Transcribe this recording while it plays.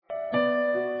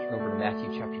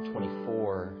Matthew chapter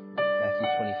 24. Matthew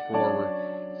 24,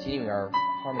 we're continuing our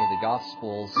Harmony of the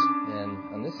Gospels,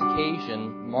 and on this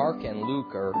occasion, Mark and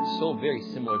Luke are so very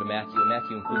similar to Matthew, and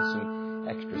Matthew includes some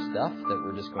extra stuff that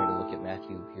we're just going to look at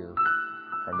Matthew here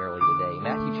primarily today.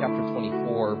 Matthew chapter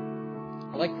 24,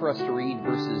 I'd like for us to read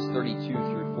verses 32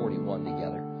 through 41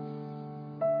 together.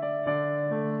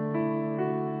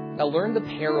 Now learn the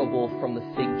parable from the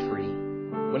fig tree.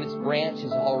 When its branch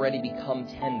has already become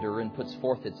tender and puts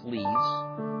forth its leaves,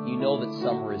 you know that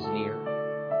summer is near.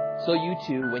 So you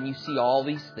too, when you see all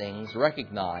these things,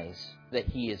 recognize that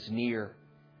He is near,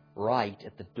 right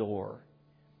at the door.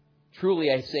 Truly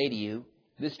I say to you,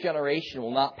 this generation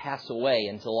will not pass away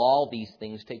until all these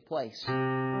things take place.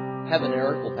 Heaven and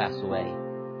earth will pass away,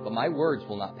 but my words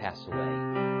will not pass away.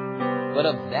 But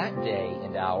of that day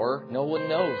and hour no one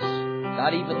knows,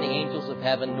 not even the angels of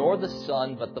heaven, nor the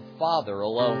Son, but the Father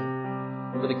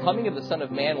alone. For the coming of the Son of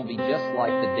Man will be just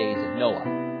like the days of Noah.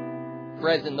 For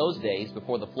as in those days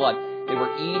before the flood, they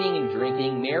were eating and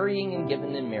drinking, marrying and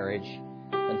given in marriage,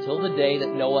 until the day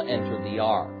that Noah entered the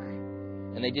ark.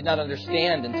 And they did not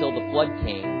understand until the flood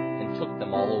came and took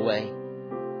them all away.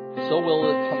 So will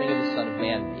the coming of the Son of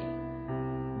Man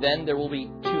be. Then there will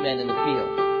be two men in the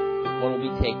field. One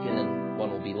will be taken and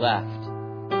one will be left.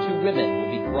 Two women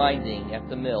will be grinding at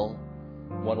the mill.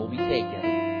 One will be taken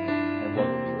and one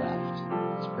will be left.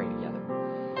 Let's pray together.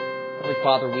 Heavenly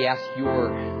Father, we ask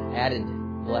your added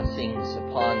blessings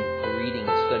upon the reading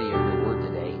and study of your word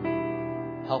today.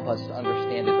 Help us to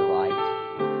understand it aright.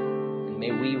 And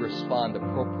may we respond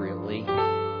appropriately.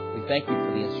 We thank you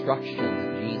for the instruction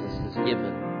that Jesus has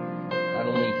given, not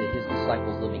only to His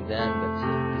disciples living then, but to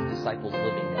His disciples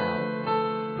living now.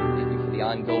 Thank you for the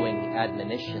ongoing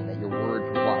admonition that your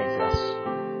word provides us.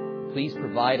 Please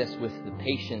provide us with the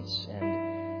patience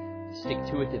and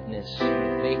stick-to-itiveness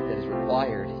and faith that is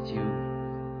required to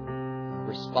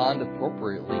respond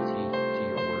appropriately to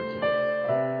your word today.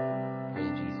 Pray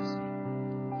in Jesus' name.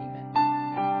 Amen.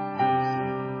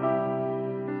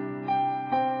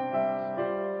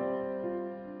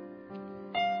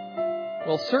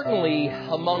 Well, certainly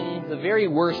among the very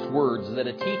worst words that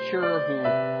a teacher who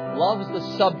loves the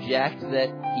subject that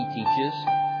he teaches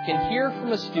can hear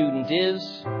from a student is,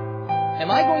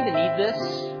 am I going to need this?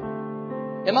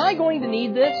 Am I going to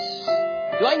need this?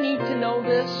 Do I need to know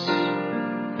this?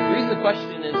 The reason the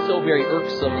question is so very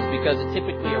irksome is because it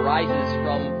typically arises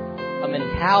from a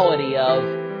mentality of,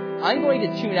 I'm going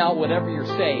to tune out whatever you're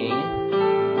saying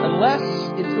unless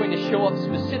it's going to show up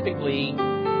specifically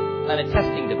on a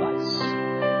testing device.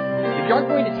 If you aren't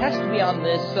going to test me on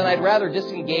this, then I'd rather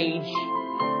disengage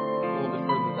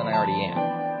than I already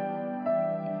am.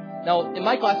 Now, in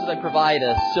my classes, I provide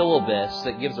a syllabus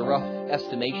that gives a rough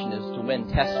estimation as to when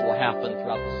tests will happen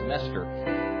throughout the semester.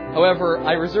 However,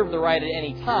 I reserve the right at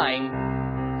any time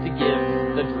to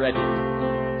give the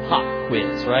dreaded pop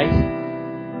quiz, right?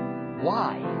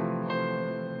 Why?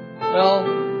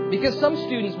 Well, because some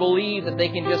students believe that they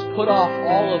can just put off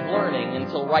all of learning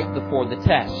until right before the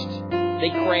test. They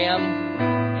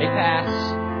cram, they pass,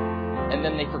 and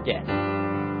then they forget.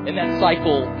 And that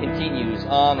cycle continues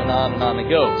on and on and on it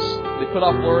goes. They put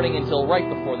off learning until right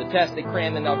before the test. They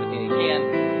cram in everything they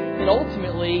can. And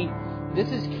ultimately, this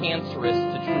is cancerous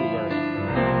to true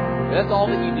learning. If that's all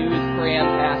that you do is cram,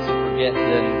 pass, and forget,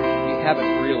 then you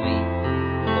haven't really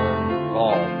learned at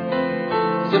all.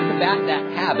 So to combat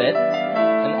that habit,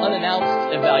 an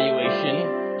unannounced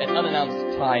evaluation at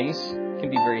unannounced times can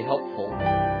be very helpful.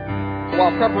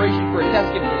 While preparation for a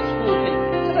test given in school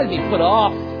can sometimes be put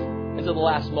off until the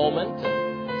last moment,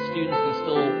 and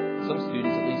some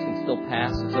students at least can still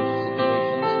pass in such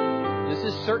situations. This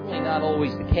is certainly not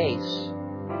always the case.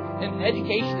 And an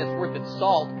education that's worth its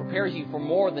salt prepares you for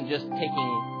more than just taking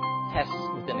tests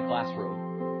within a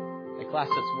classroom. A class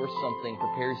that's worth something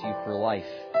prepares you for life.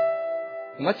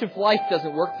 And much of life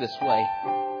doesn't work this way.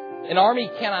 An army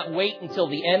cannot wait until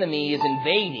the enemy is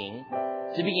invading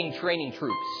to begin training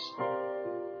troops.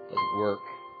 It doesn't work.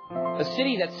 A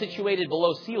city that's situated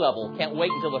below sea level can't wait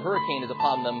until the hurricane is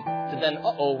upon them to then,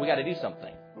 we got to do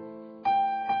something.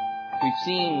 We've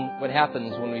seen what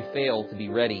happens when we fail to be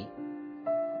ready.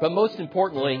 But most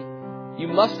importantly, you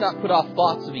must not put off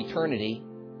thoughts of eternity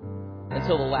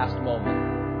until the last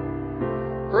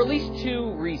moment. For at least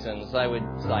two reasons I would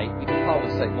cite. We could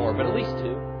probably cite more, but at least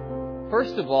two.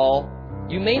 First of all,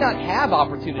 you may not have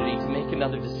opportunity to make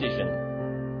another decision.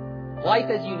 Life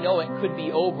as you know it could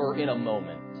be over in a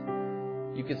moment.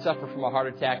 You could suffer from a heart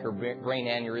attack or brain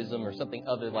aneurysm or something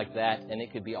other like that, and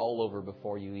it could be all over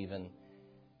before you even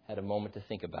had a moment to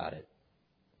think about it.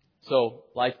 So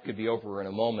life could be over in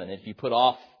a moment. If you put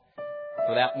off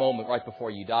for that moment right before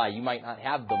you die. You might not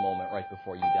have the moment right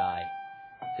before you die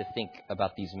to think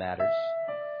about these matters.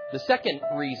 The second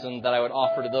reason that I would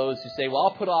offer to those who say, well,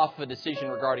 I'll put off a decision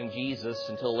regarding Jesus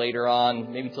until later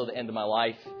on, maybe till the end of my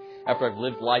life, after I've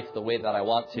lived life the way that I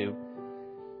want to.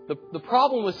 The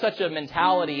problem with such a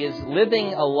mentality is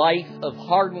living a life of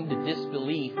hardened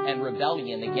disbelief and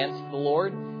rebellion against the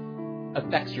Lord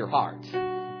affects your heart.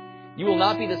 You will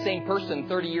not be the same person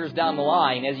 30 years down the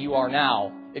line as you are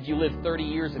now if you live 30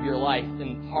 years of your life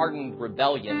in hardened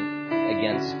rebellion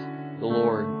against the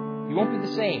Lord. You won't be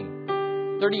the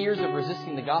same. 30 years of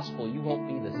resisting the gospel, you won't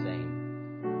be the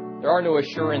same. There are no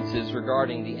assurances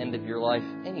regarding the end of your life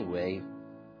anyway.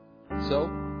 So,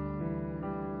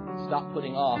 stop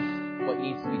putting off what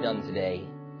needs to be done today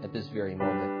at this very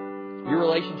moment. Your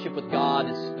relationship with God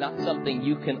is not something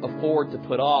you can afford to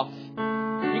put off.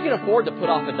 You can afford to put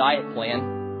off a diet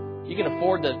plan. You can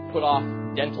afford to put off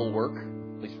dental work,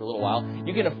 at least for a little while.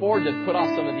 You can afford to put off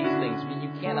some of these things, but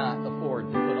you cannot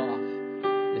afford to put off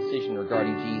a decision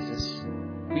regarding Jesus.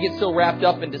 We get so wrapped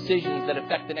up in decisions that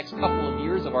affect the next couple of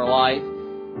years of our life,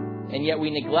 and yet we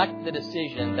neglect the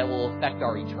decision that will affect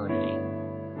our eternity.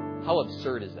 How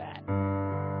absurd is that?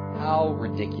 How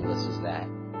ridiculous is that?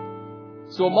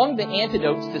 So among the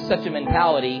antidotes to such a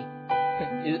mentality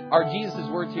are Jesus'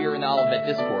 words here in the Olivet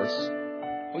Discourse.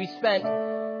 We spent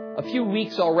a few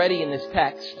weeks already in this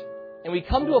text, and we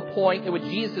come to a point at which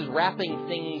Jesus is wrapping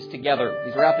things together.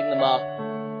 He's wrapping them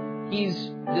up. He's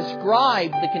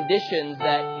described the conditions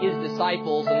that his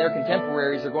disciples and their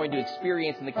contemporaries are going to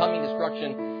experience in the coming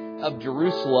destruction of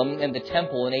Jerusalem and the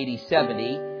temple in AD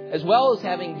 70, as well as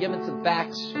having given some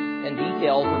facts and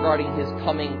details regarding his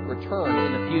coming return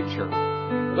in the future.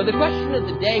 But the question of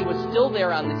the day was still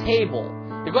there on the table.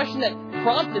 The question that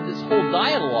prompted this whole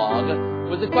dialogue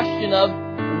was the question of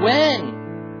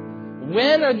when.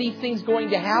 When are these things going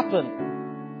to happen?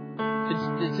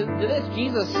 To this,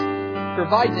 Jesus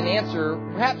provides an answer,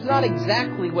 perhaps not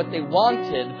exactly what they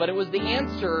wanted, but it was the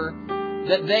answer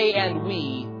that they and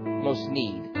we most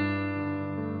need.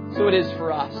 So it is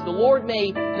for us. The Lord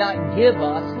may not give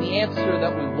us the answer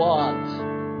that we want,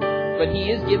 but He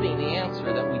is giving the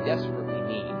answer that we desperately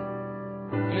need.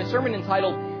 In a sermon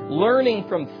entitled, Learning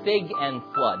from Fig and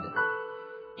Flood,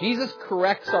 Jesus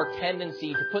corrects our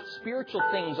tendency to put spiritual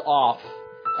things off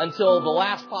until the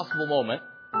last possible moment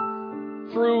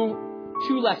through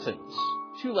two lessons.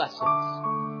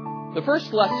 The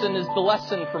first lesson is the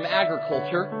lesson from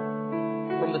agriculture,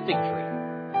 from the fig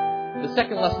tree. The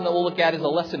second lesson that we'll look at is a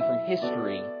lesson from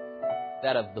history,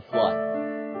 that of the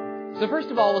flood. So first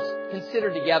of all, let's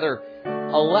consider together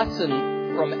a lesson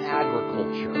from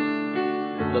agriculture,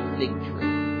 the fig tree.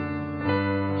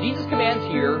 Jesus commands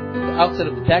here, at the outset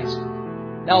of the text,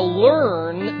 now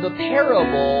learn the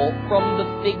parable from the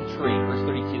fig tree. Verse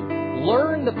 32.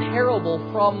 Learn the parable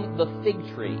from the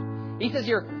fig tree. He says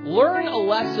here, learn a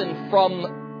lesson from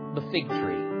the fig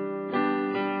tree.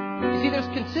 You see, there's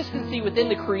consistency within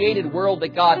the created world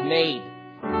that God made,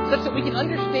 such that we can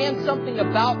understand something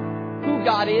about who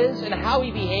God is and how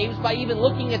He behaves by even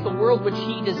looking at the world which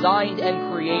He designed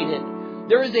and created.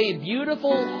 There is a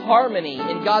beautiful harmony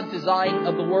in God's design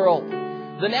of the world.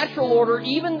 The natural order,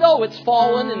 even though it's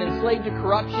fallen and enslaved to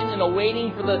corruption and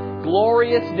awaiting for the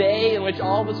glorious day in which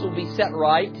all of us will be set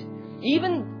right,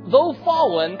 even though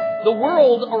fallen, the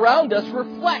world around us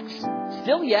reflects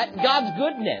still yet God's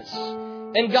goodness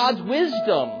and God's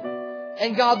wisdom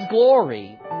and God's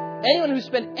glory. Anyone who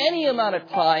spent any amount of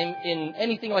time in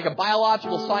anything like a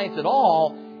biological science at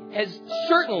all has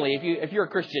certainly, if you're a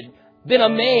Christian, been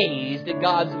amazed at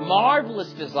God's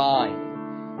marvelous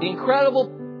design, the incredible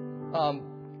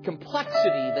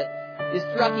complexity that is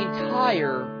throughout the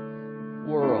entire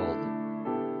world.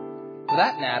 For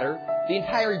that matter, the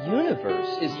entire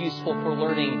universe is useful for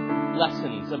learning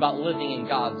lessons about living in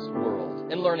God's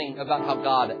world and learning about how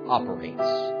God operates.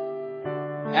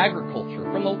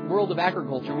 Agriculture. From the world of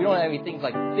agriculture, we don't have any things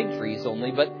like fig trees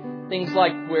only, but things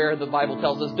like where the Bible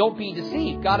tells us, don't be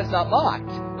deceived. God is not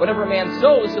mocked. Whatever a man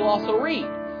sows, he'll also reap.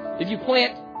 If you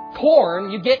plant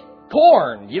corn, you get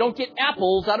corn. You don't get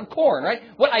apples out of corn, right?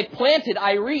 What I planted,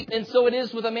 I reap. And so it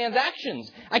is with a man's actions.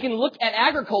 I can look at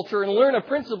agriculture and learn a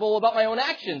principle about my own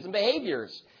actions and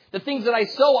behaviors. The things that I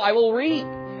sow, I will reap.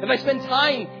 If I spend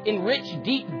time in rich,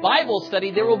 deep Bible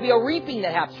study, there will be a reaping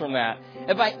that happens from that.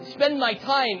 If I spend my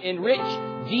time in rich,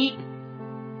 deep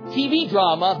TV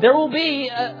drama, there will be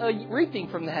a reaping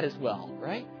from that as well,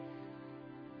 right?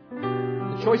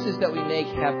 The choices that we make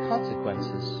have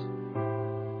consequences.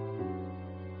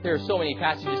 There are so many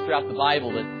passages throughout the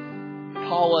Bible that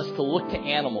call us to look to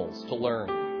animals to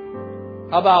learn.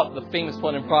 How about the famous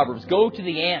one in Proverbs, go to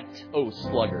the ant, O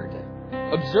sluggard.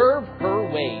 Observe her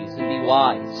ways and be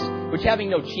wise, which having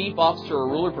no chief officer or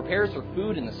ruler prepares her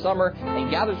food in the summer and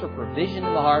gathers her provision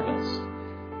in the harvest.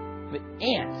 The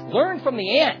ant, learn from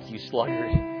the ant, you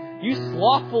sluggard. You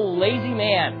slothful, lazy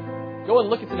man. Go and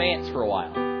look at some ants for a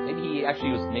while. Maybe he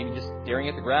actually was just staring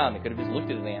at the ground. He could have just looked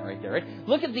at an ant right there, right?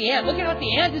 Look at the ant. Look at what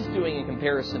the ant is doing in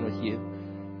comparison with you.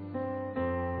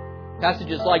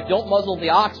 Passages like, don't muzzle the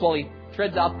ox while he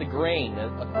treads out the grain.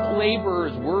 A laborer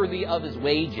is worthy of his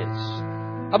wages.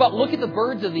 How about look at the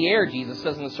birds of the air, Jesus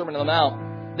says in the Sermon on the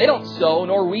Mount. They don't sow,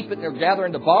 nor reap it, nor gather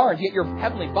into barns, yet your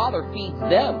heavenly Father feeds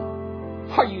them.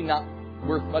 Are you not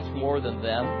worth much more than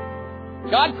them?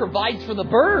 God provides for the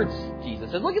birds, Jesus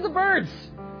says. Look at the birds.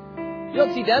 You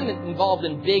don't see them involved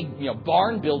in big,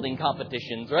 barn building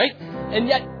competitions, right? And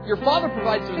yet your Father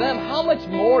provides for them. How much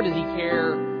more does He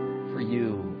care for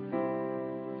you?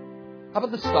 How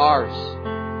about the stars?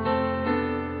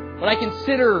 When I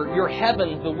consider your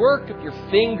heavens, the work of your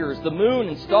fingers, the moon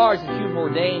and stars that you've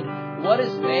ordained, what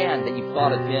is man that you've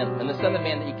thought of him, and the Son of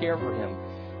Man that you care for him?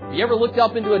 Have you ever looked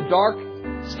up into a dark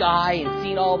sky and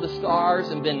seen all the stars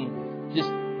and been just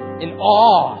in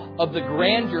awe of the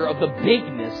grandeur of the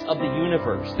bigness of the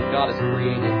universe that God has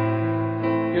created?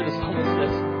 Here the psalmist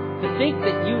says, to think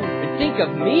that you would think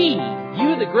of me,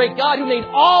 you the great God who made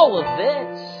all of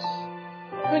this.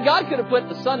 I mean, God could have put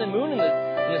the sun and moon in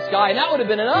the sky, and that would have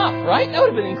been enough, right? That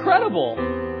would have been incredible.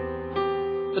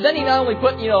 But then He not only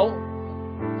put,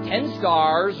 10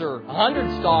 stars or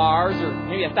 100 stars or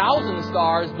maybe 1,000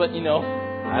 stars, but,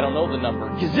 I don't know the number,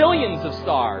 gazillions of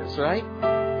stars, right?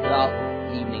 Throughout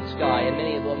the evening sky, and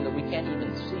many of them that we can't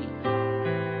even see.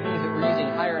 Things that we're using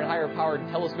higher and higher powered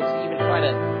telescopes to even try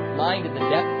to mine to the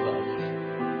depth of.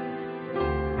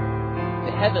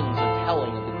 The heavens are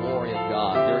telling of the glory of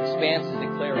God. Their expanse is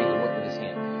declaring the work of His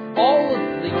hand. All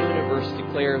of the universe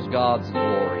declares God's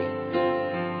glory.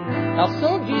 Now,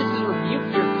 some of Jesus' rebuke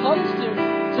here comes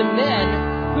to men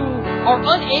who are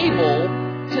unable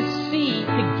to see,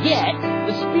 to get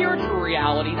the spiritual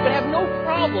realities, but have no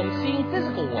problem seeing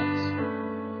physical ones.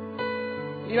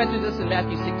 He mentions this in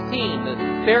Matthew 16. The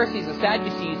Pharisees and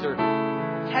Sadducees are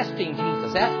testing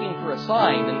Jesus, asking for a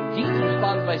sign, and Jesus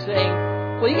responds by saying,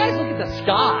 well, you guys look at the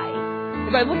sky.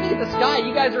 And by looking at the sky,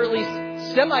 you guys are at least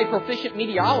semi-proficient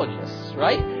meteorologists,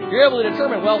 right? You're able to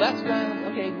determine, well, that's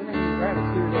okay, we're going to have a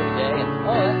clear day today, and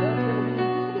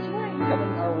it's rain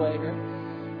coming our way, right?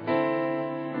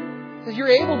 Because you're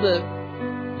able to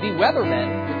be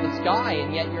weathermen with the sky,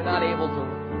 and yet you're not able to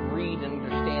read and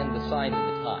understand the signs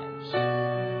of the times.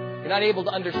 You're not able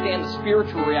to understand the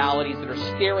spiritual realities that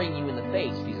are staring you in the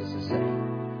face, Jesus is saying.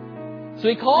 So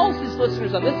He calls His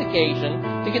listeners on this occasion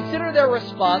to consider their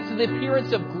response to the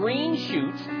appearance of green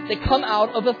shoots that come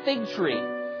out of a fig tree.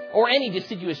 Or any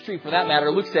deciduous tree for that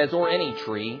matter. Luke says, or any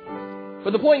tree.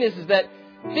 But the point is that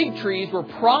fig trees were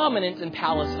prominent in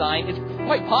Palestine. It's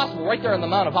quite possible right there on the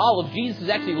Mount of Olives, Jesus is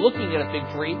actually looking at a fig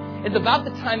tree. It's about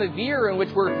the time of year in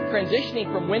which we're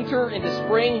transitioning from winter into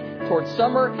spring towards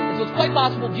summer. And so it's quite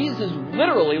possible Jesus is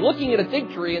literally looking at a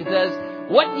fig tree and says,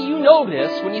 what do you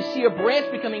notice when you see a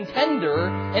branch becoming tender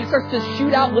and it starts to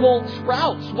shoot out little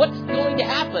sprouts? What's going to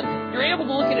happen? You're able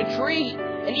to look at a tree,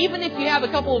 and even if you have a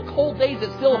couple of cold days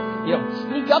that still,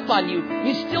 sneak up on you,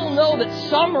 you still know that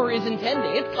summer is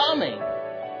intending. It's coming.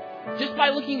 Just by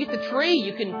looking at the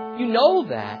tree, you know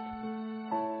that.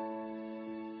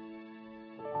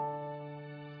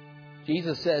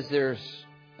 Jesus says there's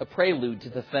a prelude to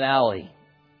the finale.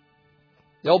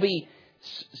 There'll be,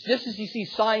 just as you see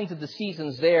signs of the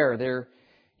seasons they're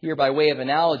here by way of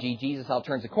analogy. Jesus now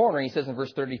turns the corner and He says in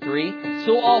verse 33,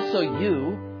 so also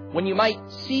you, when you might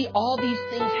see all these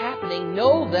things happening,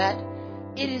 know that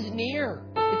it is near.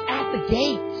 It's at the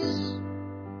gates.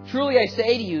 Truly I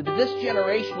say to you that this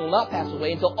generation will not pass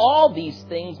away until all these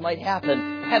things might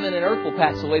happen. Heaven and earth will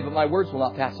pass away, but my words will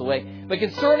not pass away. But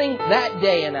concerning that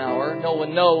day and hour, no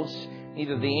one knows,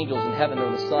 neither the angels in heaven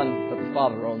nor the Son, but the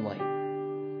Father only.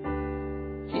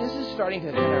 Jesus is starting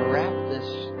to kind of wrap this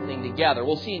thing together.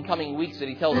 We'll see in coming weeks that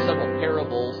He tells several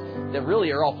parables that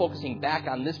really are all focusing back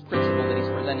on this principle that He's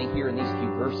presenting here in these few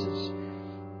verses.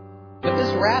 But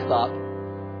this wrap-up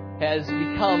has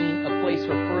become a place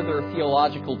for further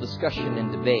theological discussion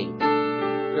and debate.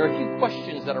 There are a few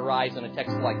questions that arise in a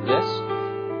text like this,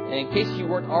 and in case you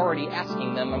weren't already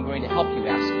asking them, I'm going to help you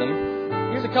ask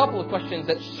them. Here's a couple of questions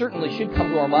that certainly should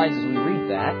come to our minds as we read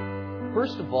that.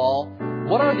 First of all,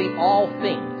 what are the all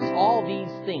things, all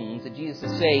these things that Jesus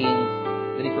is saying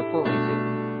that He's referring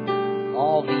to?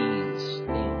 All these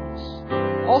things.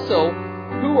 Also,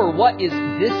 who or what is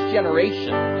this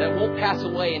generation that won't pass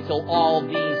away until all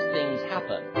these things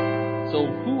happen? So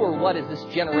who or what is this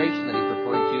generation that He's referring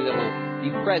referring to that will be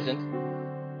present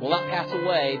will not pass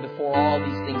away before all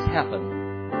these things happen.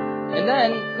 And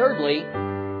then, thirdly,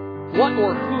 what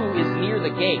or who is near the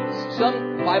gates?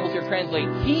 Some Bibles here translate,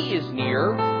 he is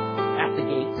near at the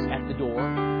gates, at the door.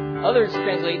 Others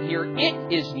translate here, it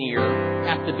is near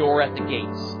at the door, at the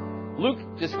gates. Luke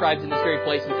describes in this very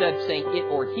place, instead of saying it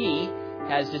or he,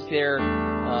 has just there,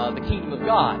 the kingdom of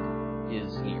God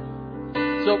is near.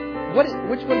 So,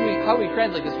 how do we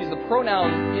translate this? Because the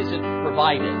pronoun isn't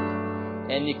provided.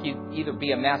 And it can either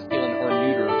be a masculine or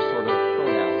neuter sort of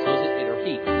pronoun. So is it or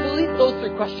he? So at least those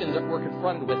three questions that we're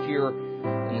confronted with here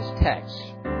in this text.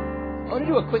 I want to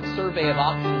do a quick survey of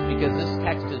options because this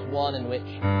text is one in which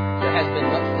there has been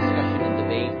much discussion and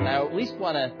debate. And I at least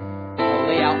want to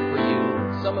lay out for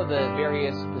you some of the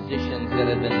various positions that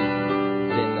have been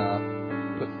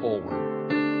put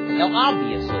forward. Now,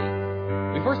 obviously,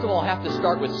 we first of all have to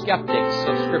start with skeptics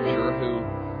of Scripture who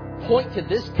point to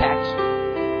this text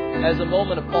as a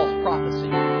moment of false prophecy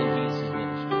in Jesus'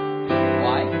 ministry.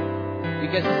 Why?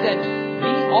 Because he said,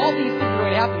 all these things are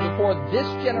going to happen before this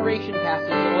generation passes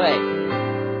away.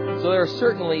 So there are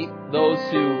certainly those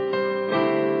who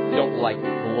don't like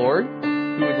the Lord,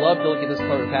 who would love to look at this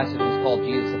part of the passage that's called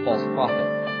Jesus a false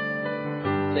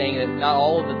prophet, saying that not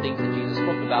all of the things that Jesus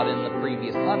spoke about in the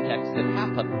previous context have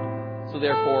happened. So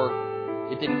therefore,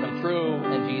 it didn't come true,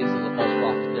 and Jesus is a false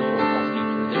prophet, therefore a false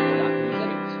teacher, therefore not to use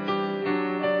anyways.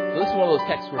 So this is one of those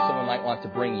texts where someone might want to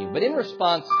bring you. But in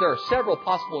response, there are several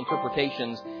possible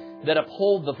interpretations that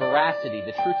uphold the veracity,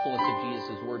 the truthfulness of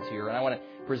Jesus' words here. And I want to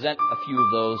present a few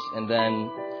of those and then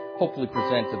hopefully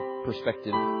present a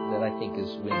perspective that I think is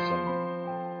winsome.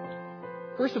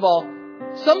 First of all,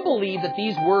 some believe that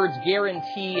these words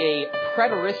guarantee a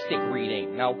preteristic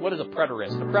reading. Now, what is a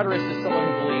preterist? A preterist is someone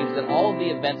who believes that all of the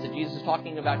events that Jesus is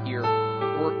talking about here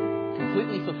were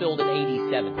completely fulfilled in AD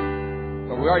 70.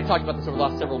 But we already talked about this over the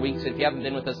last several weeks. If you haven't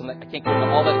been with us, I can't go into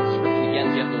all that description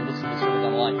again, so you have to listen to the sermons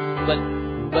online. But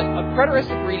a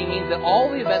preteristic reading means that all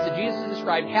the events that Jesus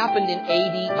described happened in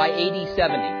by AD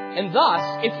 70. And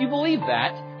thus, if you believe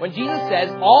that, when Jesus says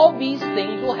all these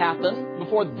things will happen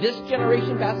before this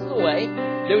generation passes away,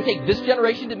 they would take this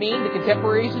generation to mean the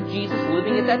contemporaries of Jesus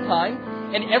living at that time.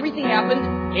 And everything happened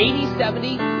AD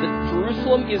 70.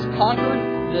 Jerusalem is conquered.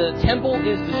 The temple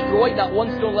is destroyed. Not one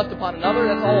stone left upon another.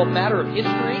 That's all a matter of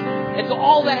history. And so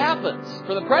all that happens.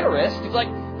 For the preterist, he's like,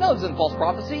 no, this isn't false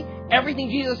prophecy. Everything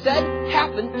Jesus said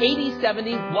happened AD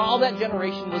 70 while that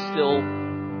generation was still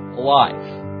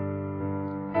alive.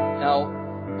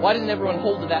 Now, why doesn't everyone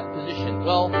hold to that position?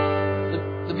 Well,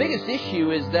 the biggest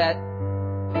issue is that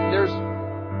there's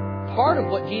part of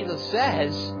what Jesus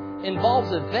says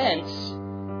involves events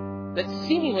that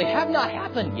seemingly have not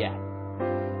happened yet.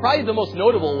 Probably the most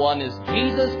notable one is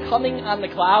Jesus coming on the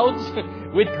clouds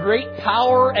with great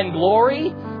power and glory.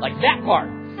 Like that part.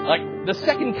 Like the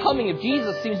second coming of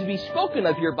Jesus seems to be spoken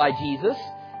of here by Jesus,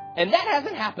 and that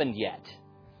hasn't happened yet.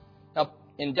 Now,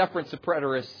 in deference to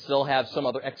preterists, they'll have some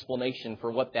other explanation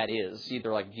for what that is,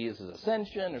 either like Jesus'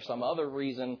 ascension or some other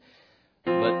reason,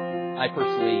 but I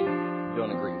personally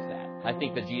don't agree with that. I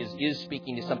think that Jesus is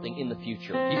speaking to something in the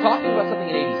future. He's talking about something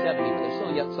in AD 70, but there's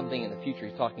still yet something in the future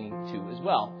he's talking to as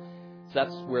well. So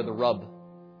that's where the rub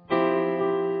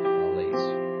lays.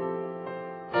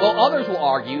 Well, others will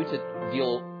argue, to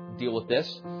deal with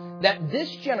this, that this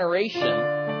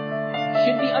generation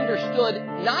should be understood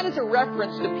not as a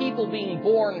reference to people being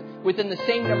born within the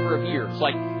same number of years.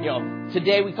 Like,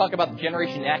 today we talk about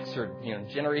Generation X or,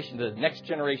 the next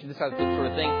generation, this sort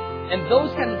of thing. And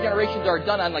those kinds of generations are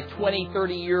done on like 20,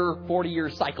 30-year, 40-year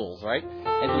cycles, right?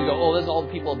 And we go, oh, this is all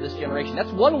the people of this generation.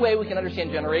 That's one way we can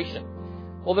understand generation.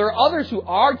 Well, there are others who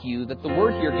argue that the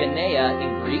word here, genea,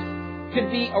 in Greek,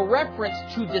 could be a reference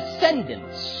to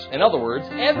descendants. In other words,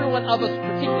 everyone of a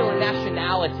particular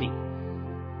nationality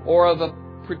or of a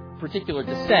particular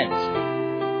descent.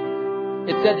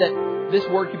 It said that this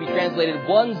word could be translated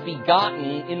ones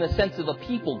begotten in the sense of a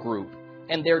people group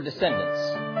and their descendants.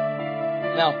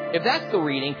 Now, if that's the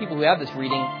reading, people who have this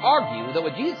reading argue that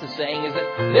what Jesus is saying is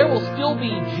that there will still be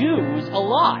Jews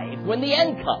alive when the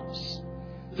end comes.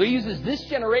 So he uses this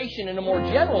generation in a more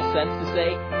general sense to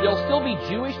say there'll still be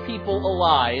Jewish people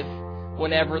alive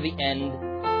whenever the end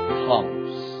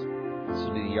comes. This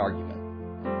would be the argument.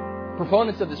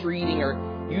 Proponents of this reading are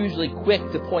usually quick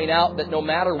to point out that no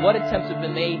matter what attempts have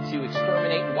been made to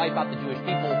exterminate and wipe out the Jewish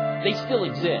people, they still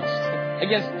exist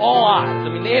against all odds. I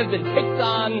mean, they have been picked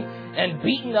on and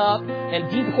beaten up and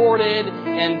deported,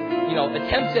 and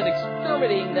attempts at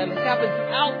exterminating them has happened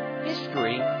throughout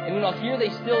history. And here they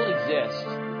still exist.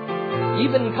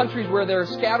 Even in countries where they're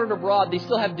scattered abroad, they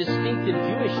still have distinctive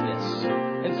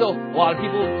Jewishness. And so a lot of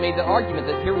people have made the argument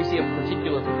that here we see a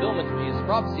particular fulfillment of Jesus'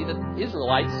 prophecy that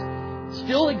Israelites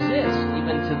still exist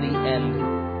even to the end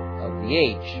of the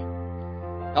age.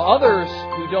 Now others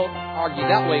who don't argue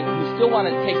that way, who still want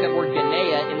to take that word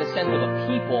Genea in the sense of a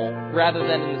people rather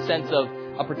than in the sense of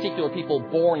a particular people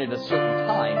born at a certain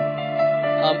time,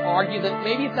 argue that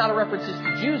maybe it's not a reference just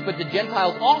to Jews, but to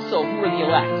Gentiles also who are the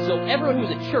elect. So everyone who's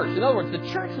a church. In other words, the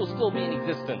church will still be in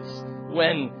existence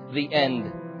when the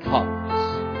end comes.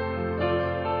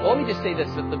 Well, let me just say this,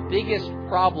 that the biggest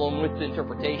problem with the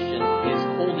interpretation is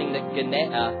holding that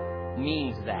Genea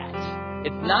means that.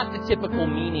 It's not the typical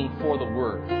meaning for the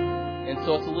word. And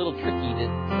so it's a little tricky to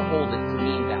hold it to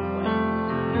mean that way.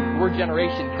 The word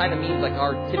generation kind of means like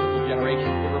our typical generation.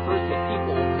 It refers to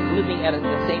people living at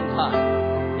the same time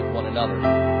with one another.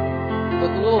 So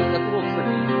that's a little tricky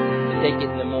to take it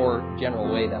in a more general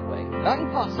way that way. Not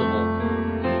impossible,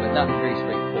 but not very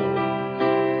straightforward.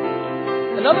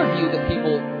 Another view that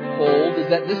people hold is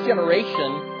that this generation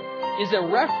is a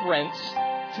reference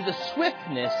to the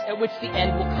swiftness at which the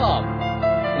end will come.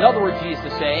 In other words, Jesus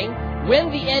is saying,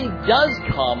 when the end does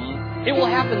come, it will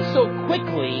happen so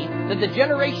quickly that the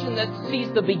generation that sees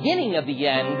the beginning of the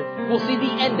end will see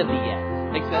the end of the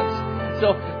end. Make sense?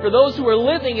 So for those who are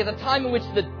living at the time in which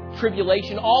the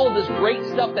tribulation, all of this great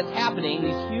stuff that's happening,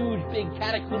 these huge, big,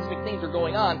 cataclysmic things are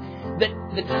going on, that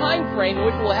the time frame in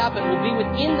which it will happen will be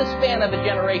within the span of a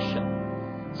generation.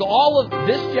 So all of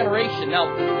this generation, now,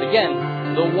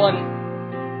 again, the one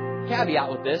caveat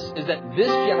with this is that this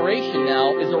generation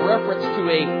now is a reference to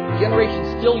a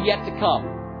generation still yet to come.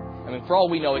 I mean, for all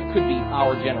we know, it could be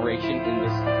our generation in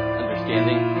this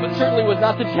understanding, but certainly was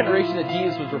not the generation that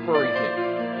Jesus was referring to.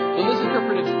 So in this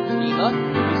interpretive schema,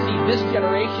 we see this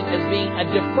generation as being a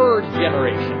deferred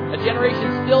generation, a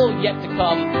generation still yet to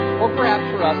come, or perhaps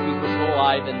for us, because we're still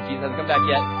alive and Jesus hasn't come back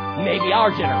yet, maybe our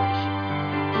generation.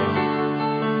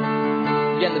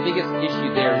 Again, the biggest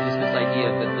issue there is just this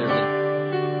idea that there's a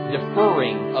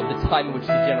deferring of the time in which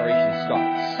the generation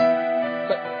starts.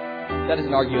 But that is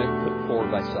an argument put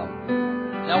forward by some.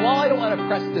 Now, while I don't want to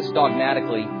press this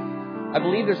dogmatically, I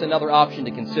believe there's another option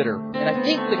to consider. And I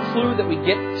think the clue that we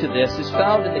get to this is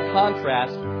found in the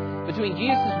contrast between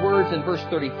Jesus' words in verse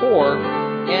 34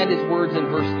 and his words in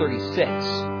verse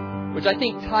 36, which I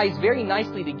think ties very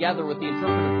nicely together with the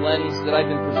interpretive lens that I've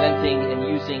been presenting and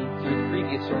using through the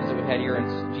previous sermons that we've had here in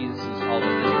Jesus'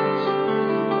 Olivet Discourse.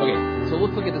 Okay, so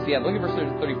let's look at this again. Look at verse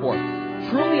 34.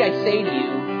 Truly I say to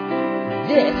you,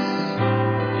 this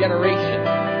generation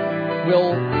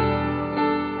will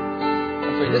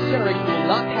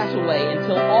not pass away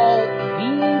until all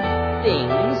these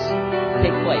things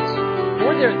take place. The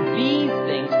word there, these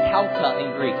things, tauta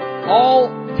in Greek. All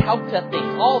tauta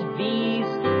things. All these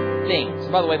things.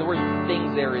 By the way, the word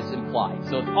things there is implied.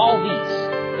 So it's all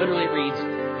these. Literally it reads,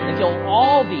 until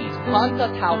all these, panta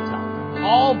tauta,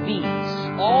 all these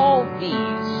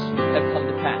have come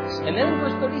to pass. And then in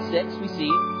verse 36 we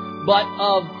see, but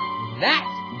of that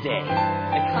day,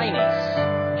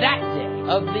 Akines, that day,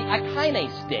 of the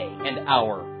Akines day and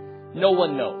hour, no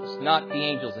one knows, not the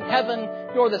angels in heaven,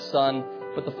 nor the Son,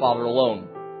 but the Father alone.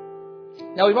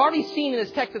 Now we've already seen in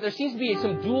this text that there seems to be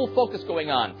some dual focus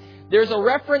going on. There's a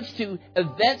reference to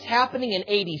events happening in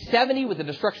AD 70 with the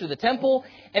destruction of the temple,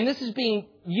 and this is being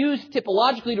used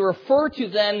typologically to refer to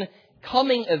then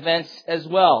coming events as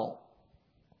well.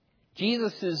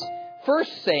 Jesus is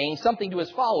first saying something to his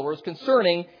followers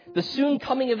concerning the soon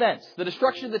coming events, the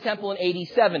destruction of the temple in AD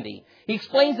 70. He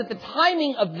explains that the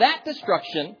timing of that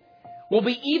destruction will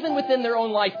be even within their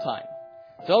own lifetime.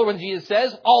 So in other words, Jesus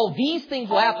says, all these things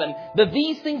will happen.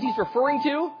 These things he's referring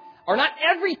to are not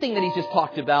everything that he's just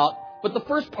talked about, but the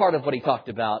first part of what he talked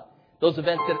about, those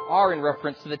events that are in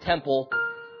reference to the temple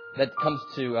that comes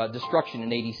to destruction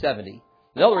in AD 70.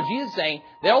 In other words, Jesus is saying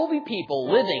there will be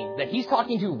people living that he's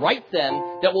talking to right then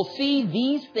that will see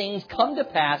these things come to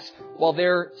pass while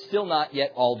they're still not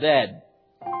yet all dead.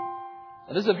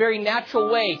 Now, this is a very natural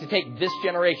way to take this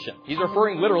generation. He's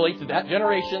referring literally to that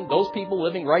generation, those people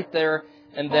living right there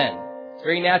and then. It's a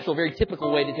very natural, very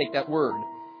typical way to take that word.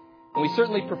 And we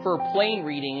certainly prefer plain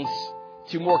readings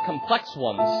to more complex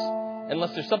ones,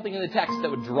 unless there's something in the text that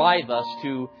would drive us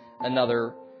to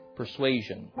another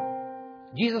persuasion.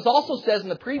 Jesus also says in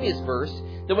the previous verse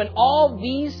that when all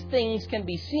these things can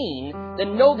be seen,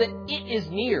 then know that it is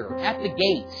near, at the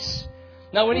gates.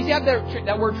 Now, when he's got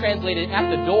that word translated at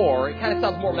the door, it kind of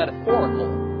sounds more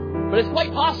metaphorical. But it's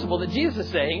quite possible that Jesus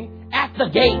is saying, at the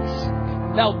gates.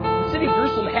 Now, the city of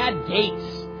Jerusalem had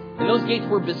gates, and those gates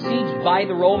were besieged by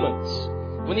the Romans.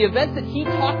 When the events that he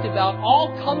talked about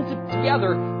all come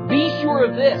together, be sure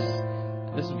of this.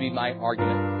 this would be my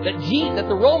argument, that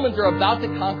the Romans are about to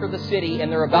conquer the city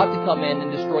and they're about to come in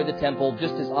and destroy the temple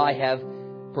just as I have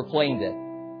proclaimed it.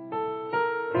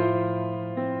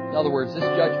 In other words, this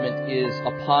judgment is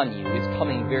upon you. It's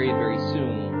coming very, very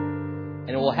soon. And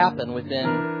it will happen within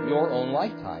your own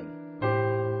lifetime.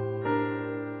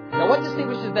 Now, what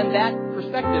distinguishes then that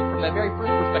perspective from that very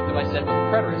first perspective I said with the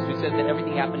preterist, who said that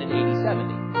everything happened in AD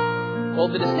 70? Well,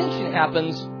 the distinction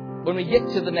happens when we get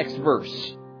to the next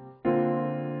verse.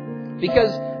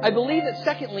 Because I believe that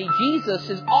secondly, Jesus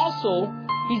is also,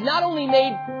 he's not only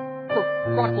made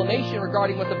proclamation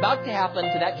regarding what's about to happen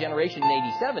to that generation in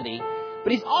AD 70,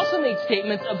 but he's also made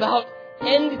statements about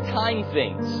end time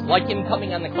things, like him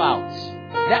coming on the clouds,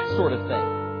 that sort of thing.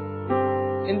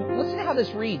 And listen to how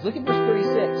this reads. Look at verse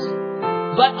 36.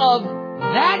 But of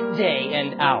that day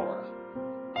and hour,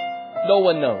 no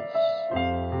one knows.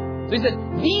 So he said,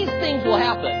 these things will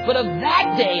happen, but of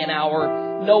that day and hour,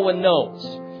 no one knows.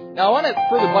 Now, I want to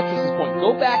further buttress this point.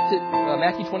 Go back to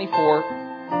Matthew 24.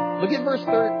 Look at verse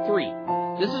 3.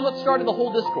 This is what started the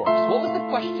whole discourse. What was the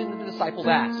question that the disciples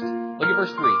asked? Look at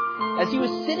verse 3. As he was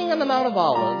sitting on the Mount of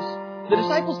Olives, the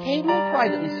disciples came to him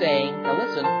privately saying, now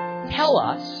listen, tell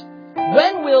us,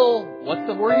 when will, what's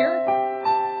the word here?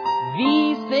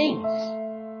 These things.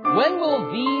 When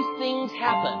will these things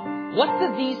happen? What's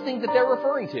the these things that they're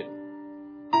referring to?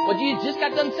 What Jesus just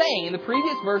got done saying in the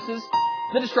previous verses,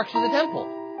 the destruction of the temple.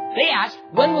 They asked,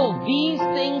 when will these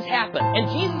things happen? And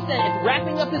Jesus said,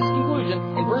 wrapping up his conclusion,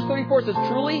 in verse 34 says,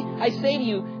 truly, I say to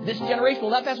you, this generation will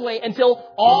not pass away until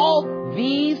all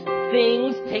these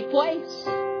things take place.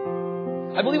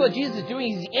 I believe what Jesus is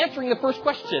doing is he's answering the first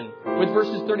question with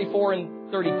verses 34 and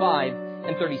 35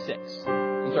 and 36.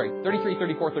 I'm sorry, 33,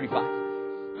 34, 35.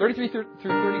 33 through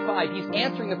 35, he's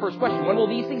answering the first question. When will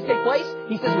these things take place?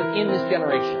 He says within this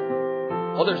generation.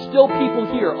 While there's still people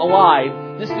here alive,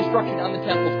 this destruction on the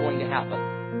temple is going to happen.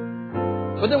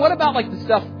 But then what about like the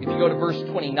stuff, if you go to verse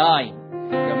 29,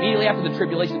 immediately after the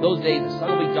tribulation of those days, the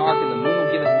sun will be dark and the moon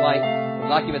will give its light, will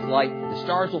not give its light, the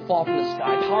stars will fall from the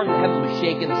sky, powers of the heavens will be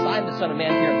shaken, the sign of the Son of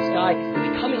Man here in the sky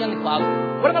will be coming on the clouds.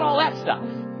 What about all that stuff?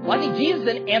 Well, I think Jesus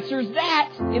then answers that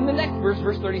in the next verse,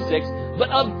 verse 36. But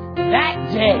of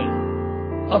that day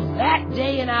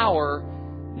and hour,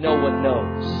 no one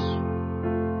knows.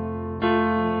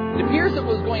 It appears that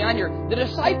what was going on here, the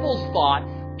disciples thought,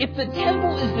 if the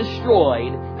temple is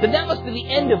destroyed, then that must be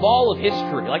the end of all of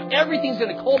history. Like everything's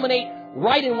going to culminate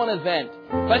right in one event.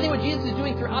 But I think what Jesus is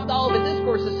doing throughout all of his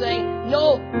discourse is saying,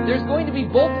 no, there's going to be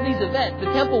both of these events.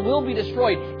 The temple will be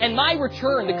destroyed. And my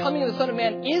return, the coming of the Son of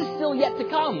Man, is still yet to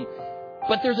come.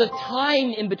 But there's a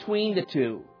time in between the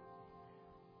two.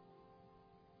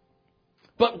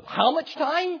 But how much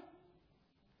time?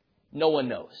 No one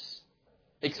knows.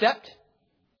 Except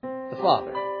the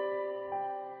Father.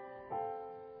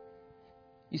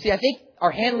 You see, I think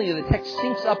our handling of the text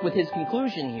syncs up with his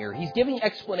conclusion here. He's giving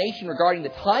explanation regarding the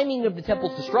timing of the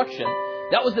temple's destruction.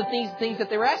 That was the things that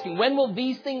they were asking. When will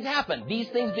these things happen? These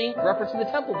things being reference to the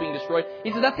temple being destroyed.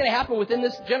 He said that's going to happen within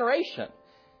this generation.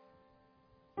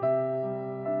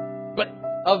 But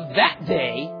of that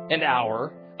day and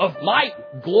hour, of my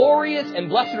glorious and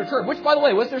blessed return, which, by the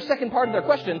way, was their second part of their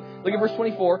question. Look at verse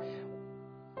 24.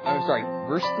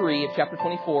 Verse 3 of chapter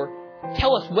 24.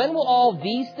 Tell us, when will all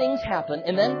these things happen?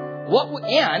 And then, what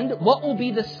will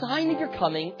be the sign of your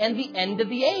coming and the end of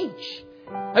the age?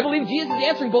 I believe Jesus is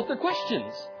answering both their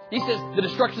questions. He says, the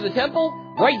destruction of the temple,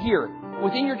 right here,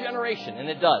 within your generation. And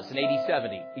it does, in AD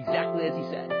 70, exactly as he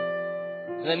said.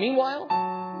 And then meanwhile,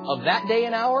 of that day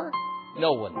and hour,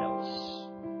 no one knows.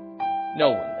 No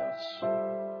one knows.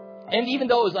 And even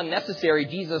though it was unnecessary,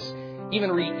 Jesus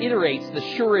even reiterates the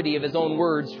surety of his own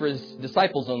words for his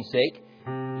disciples' own sake.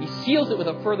 He seals it with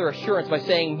a further assurance by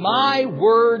saying, my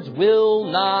words will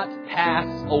not pass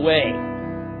away.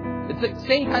 It's the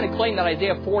same kind of claim that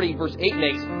Isaiah 40 verse 8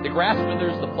 makes. The grass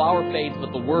withers, the flower fades,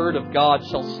 but the word of God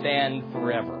shall stand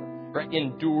forever. Or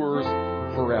endures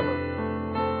forever.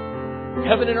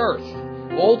 Heaven and earth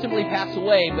will ultimately pass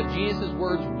away, but Jesus'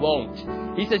 words won't.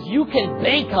 He says, you can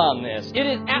bank on this. It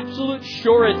is absolute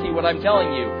surety what I'm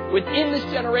telling you. Within this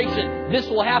generation, this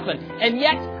will happen. And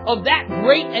yet, of that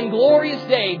great and glorious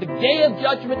day, the day of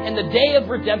judgment and the day of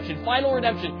redemption, final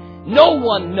redemption, no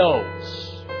one knows.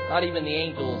 Not even the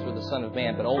angels or the Son of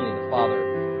Man, but only the Father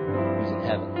who's in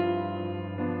heaven.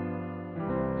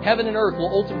 Heaven and earth will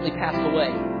ultimately pass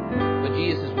away, but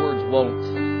Jesus' words won't.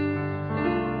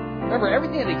 Remember,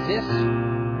 everything that exists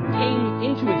came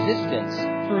into existence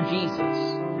through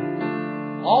Jesus.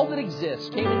 All that exists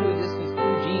came into existence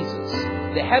through Jesus.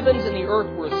 The heavens and the earth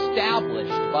were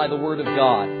established by the Word of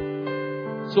God.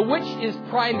 So which is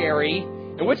primary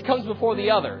And which comes before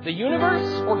the other? The universe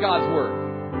or God's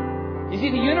Word? You see,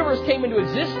 the universe came into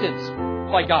existence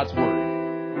by God's Word.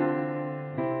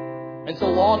 And so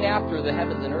long after the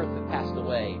heavens and earth have passed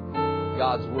away,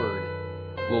 God's Word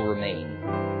will remain.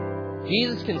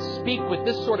 Jesus can speak with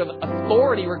this sort of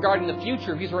authority regarding the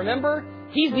future because remember,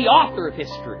 He's the author of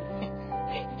history.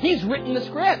 He's written the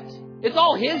script. It's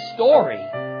all His story.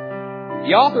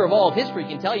 The author of all of history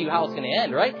can tell you how it's going to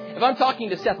end, right? If I'm talking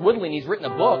to Seth Woodley and he's written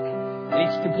a book, and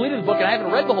he's completed the book and I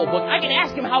haven't read the whole book, I can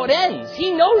ask him how it ends.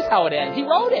 He knows how it ends. He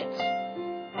wrote it.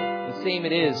 The same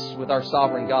it is with our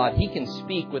sovereign God. He can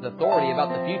speak with authority about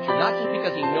the future, not just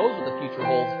because He knows what the future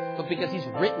holds, but because He's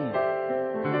written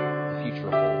the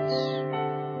future holds.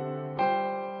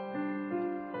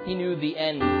 He knew the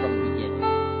end from the beginning.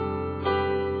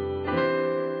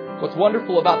 What's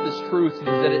wonderful about this truth is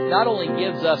that it not only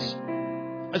gives us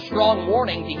a strong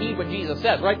warning to heed what Jesus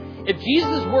says, right? If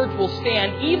Jesus' words will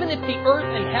stand, even if the earth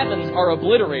and heavens are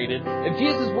obliterated, if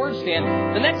Jesus' words stand,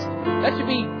 then that should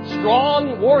be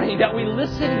strong warning that we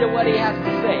listen to what He has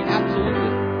to say.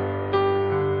 Absolutely.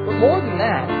 But more than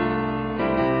that,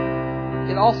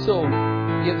 it also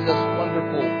gives us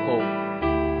wonderful hope.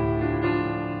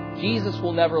 Jesus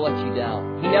will never let you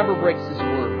down. He never breaks His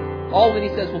word. All that He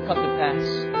says will come to pass.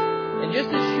 And just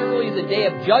as surely the day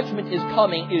of judgment is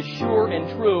coming is sure and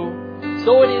true,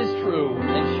 so it is true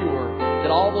and sure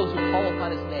that all those who call upon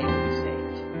His name will be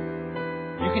saved.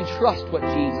 You can trust what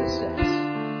Jesus says.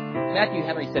 Matthew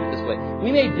Henry said it this way: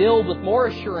 we may build with more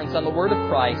assurance on the word of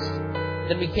Christ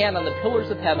than we can on the pillars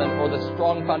of heaven or the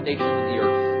strong foundations of the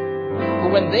earth.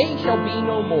 For when they shall be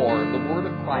no more, the word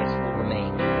of Christ will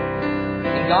remain.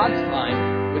 In God's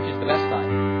time, which is the best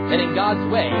time, and in God's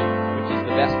way, which is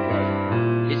the best way,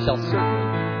 it shall certainly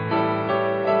be.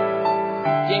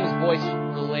 James Boyce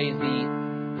relays the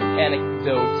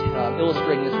anecdote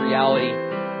illustrating this reality.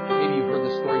 Maybe you've heard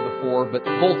the story before, but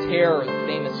Voltaire, the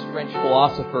famous French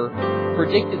philosopher,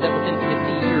 predicted that within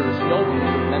 50 years, no one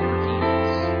would remember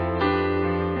Jesus.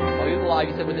 While he was alive,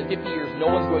 he said within 50 years, no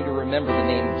one's going to remember the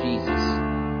name of Jesus.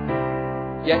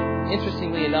 Yet,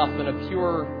 interestingly enough, in a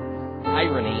pure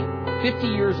irony, 50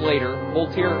 years later,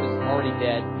 Voltaire was already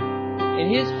dead,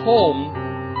 and his home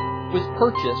was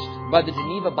purchased by the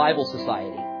Geneva Bible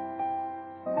Society.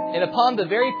 And upon the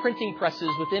very printing presses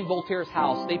within Voltaire's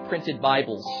house, they printed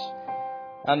Bibles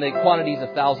on the quantities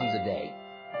of thousands a day.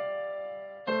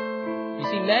 You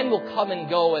see, men will come and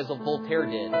go as Voltaire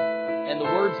did, and the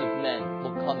words of men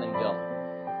will come and go.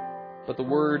 But the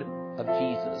word of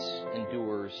Jesus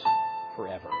endures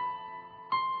forever.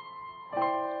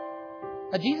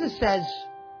 Now, Jesus says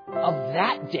of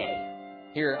that day,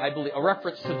 here I believe a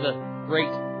reference to the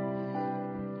great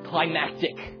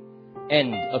climactic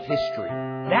end of history.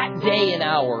 That day and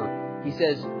hour, He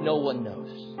says, no one knows.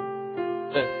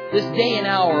 This day and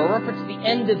hour, a reference to the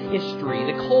end of history,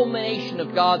 the culmination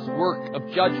of God's work of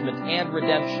judgment and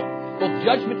redemption. Both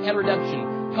judgment and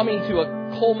redemption coming to a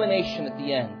culmination at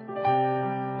the end.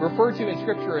 Referred to in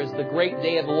Scripture as the great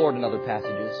day of the Lord in other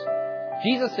passages.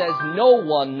 Jesus says no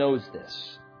one knows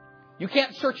this. You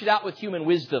can't search it out with human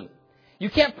wisdom. You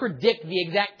can't predict the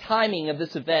exact timing of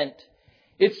this event.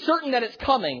 It's certain that it's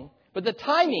coming, but the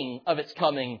timing of its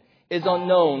coming is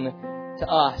unknown to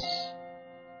us.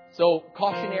 So,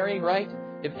 cautionary, right?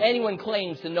 If anyone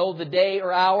claims to know the day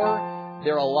or hour,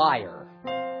 they're a liar.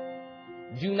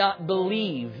 Do not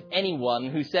believe anyone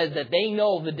who says that they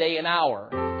know the day and hour.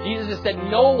 Jesus has said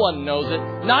no one knows it,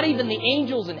 not even the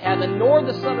angels in heaven, nor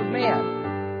the Son of Man.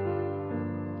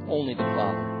 Only the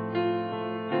Father.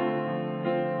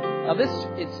 Now, this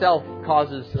itself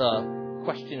causes a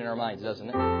question in our minds, doesn't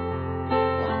it?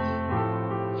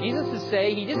 What? Jesus is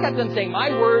saying, He just got done saying,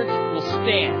 my words will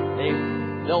stand.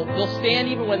 They'll stand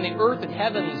even when the earth and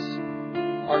heavens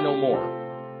are no more.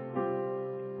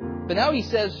 But now He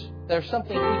says there's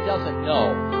something He doesn't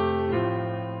know.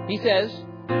 He says,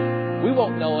 we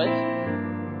won't know it.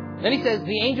 Then He says,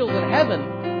 the angels in heaven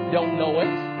don't know it.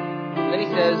 Then He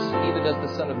says, neither does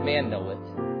the Son of Man know it,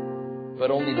 but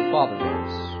only the Father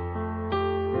knows.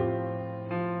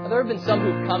 There have been some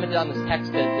who've commented on this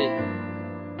text that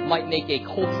it might make a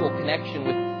cultural connection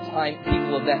with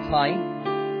people of that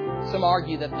time. Some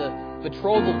argue that the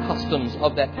betrothal customs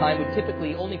of that time would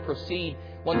typically only proceed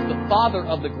once the father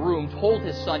of the groom told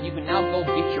his son, you can now go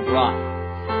get your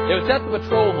bride. It was at the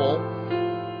betrothal,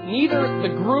 neither the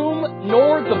groom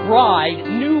nor the bride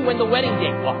knew when the wedding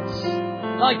date was.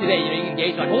 Not like today, you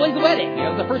engage, like, well, when's the wedding?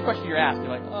 The first question you're asked, you're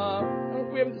like,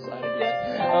 we haven't decided yet.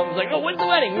 It's like, when's the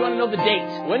wedding? We want to know the date.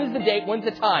 When is the date? When's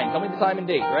the time? Tell me the time and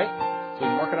date, right? So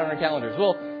we mark it on our calendars.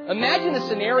 Well, imagine a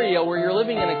scenario where you're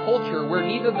living in a culture where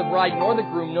neither the bride nor the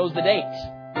groom knows the date.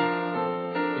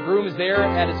 The groom is there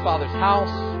at his father's house,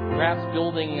 perhaps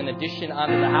building an addition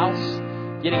onto the house,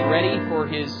 getting ready for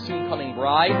his soon-coming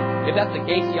bride. If that's the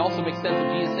case, he also makes sense of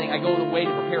Jesus saying, I go away to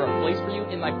prepare a place for you.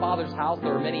 In my Father's house,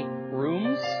 there are many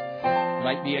rooms. It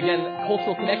might be, again,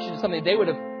 cultural connection to something they would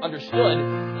have understood.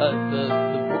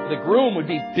 The groom would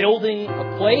be building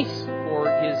a place for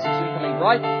his soon-coming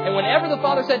bride. And whenever the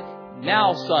father said,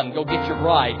 now, son, go get your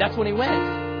bride, that's when he went.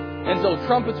 And so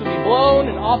trumpets would be blown,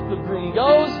 and off the groom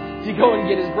goes to go and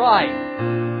get his bride.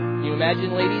 Can you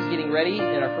imagine, ladies, getting ready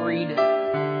in a hurried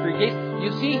case? You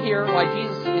see here why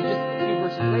Jesus, in just a few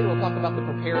verses later, will talk about the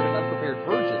prepared and unprepared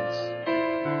virgins.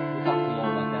 We'll talk more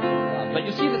about that. But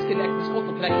you see this cultural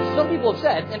connection. Some people have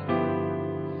said,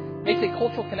 and makes a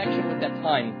cultural connection with that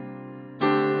time,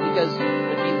 because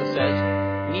when Jesus says,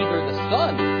 neither the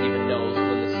Son even knows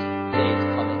when this day is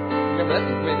coming. Remember, that's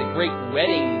the great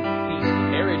wedding feast,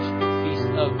 marriage feast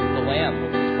of the Lamb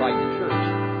with his bride in church.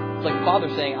 It's like the Father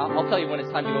saying, I'll tell you when it's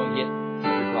time to go and get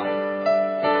your bride.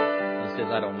 He says,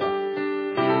 I don't know.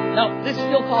 Now, this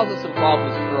still causes some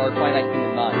problems for our finite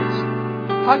human minds.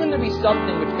 How can there be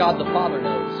something which God the Father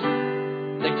knows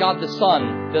that God the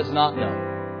Son does not know,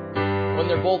 when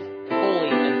they're both fully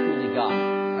and truly God?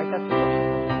 Right? That's the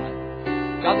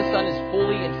question. God the Son is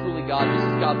fully and truly God, just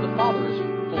as God the Father is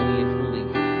fully and truly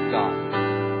God.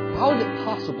 How is it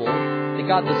possible that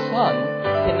God the Son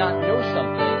cannot know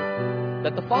something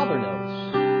that the Father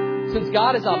knows? Since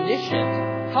God is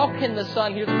omniscient, how can the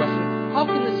Son, here's the question, how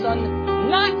can the Son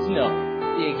not know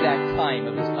the exact time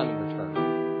of his coming return?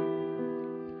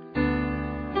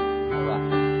 All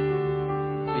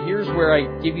right. So here's where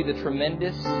I give you the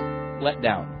tremendous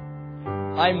letdown.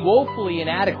 I'm woefully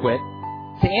inadequate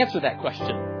to answer that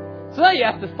question. So now you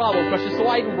ask the follow-up question, so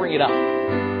why even bring it up?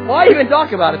 Why even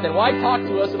talk about it then? Why talk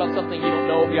to us about something you don't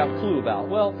know, you have a clue about?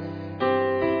 Well,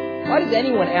 why does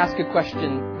anyone ask a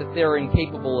question that they're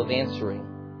incapable of answering?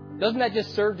 Doesn't that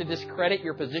just serve to discredit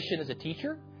your position as a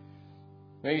teacher?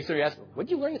 Maybe you ask, what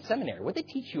did you learn at seminary? What did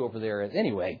they teach you over there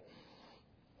anyway?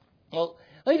 Well,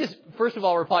 let me just first of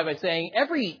all reply by saying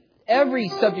every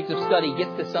subject of study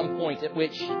gets to some point at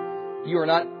which you are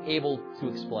not able to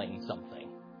explain something.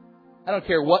 I don't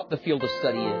care what the field of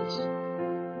study is.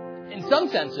 In some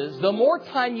senses, the more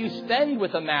time you spend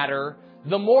with a matter,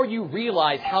 the more you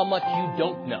realize how much you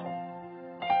don't know.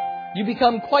 You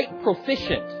become quite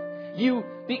proficient. You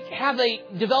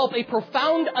develop a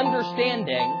profound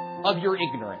understanding of your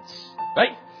ignorance.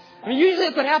 Right? I mean, usually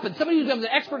that's what happens. Somebody who becomes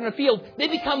an expert in a field, they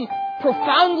become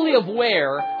profoundly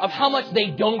aware of how much they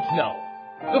don't know.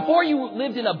 Before you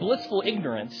lived in a blissful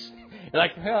ignorance, you're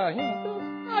like,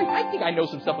 I think I know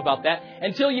some stuff about that.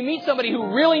 Until you meet somebody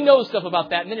who really knows stuff about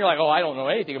that, and then you're like, I don't know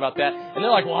anything about that. And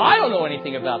they're like, I don't know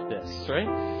anything about this. Right?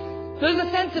 So there's a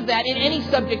sense of that in any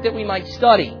subject that we might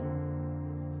study.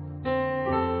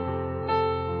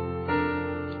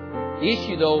 The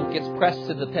issue, though, gets pressed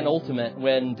to the penultimate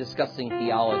when discussing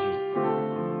theology.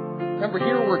 Remember,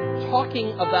 here we're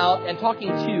talking about and talking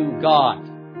to God.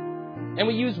 And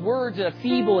we use words in a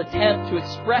feeble attempt to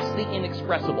express the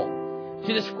inexpressible,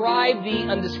 to describe the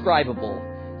undescribable,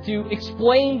 to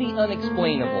explain the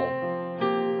unexplainable,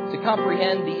 to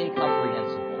comprehend the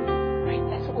incomprehensible. Right?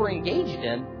 That's what we're engaged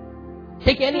in.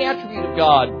 Take any attribute of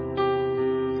God,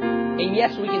 and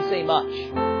yes, we can say much.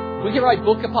 We can write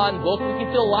book upon book. We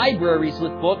can fill libraries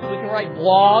with books. We can write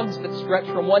blogs that stretch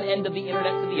from one end of the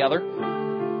internet to the other.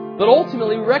 But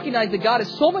ultimately, we recognize that God is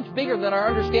so much bigger than our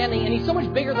understanding, and He's so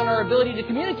much bigger than our ability to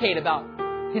communicate about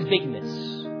His bigness,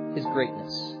 His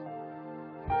greatness.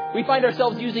 We find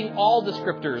ourselves using all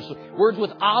descriptors, words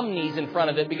with omnis in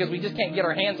front of it, because we just can't get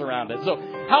our hands around it. So,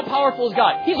 how powerful is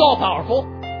God? He's all powerful.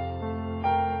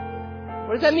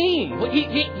 What does that mean? Well,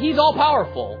 He's all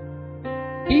powerful.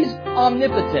 He's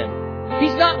omnipotent.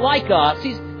 He's not like us.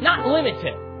 He's not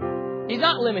limited. He's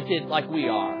not limited like we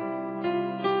are.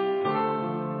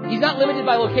 He's not limited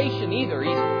by location either.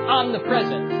 He's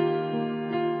omnipresent.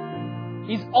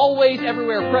 He's always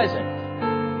everywhere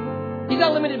present. He's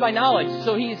not limited by knowledge,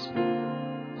 so He's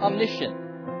omniscient.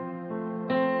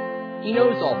 He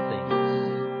knows all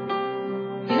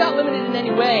things. He's not limited in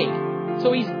any way,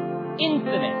 so He's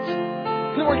infinite.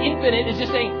 The word infinite is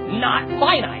just saying not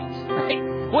finite, right?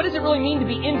 What does it really mean to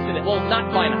be infinite? Well,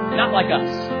 not finite, not like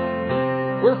us.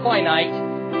 We're finite.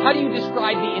 How do you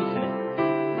describe the infinite?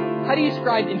 How do you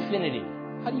describe infinity?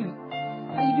 How do you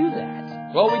do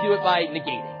that? Well, we do it by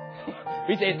negating.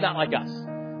 We say it's not like us,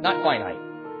 not finite.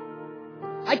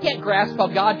 I can't grasp how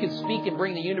God could speak and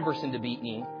bring the universe into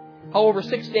being. How over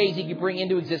 6 days He could bring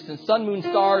into existence sun, moon,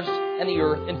 stars, and the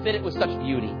earth, and fit it with such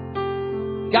beauty.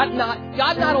 God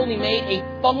not only made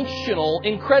a functional,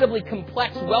 incredibly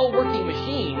complex, well-working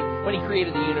machine when He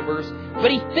created the universe,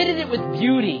 but He fitted it with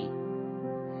beauty.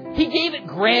 He gave it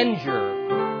grandeur.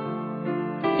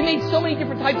 He made so many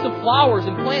different types of flowers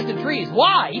and plants and trees.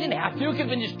 Why? He didn't have to. It could have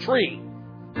been just tree.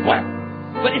 Wow.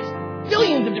 But it's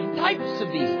billions of different types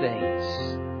of these things.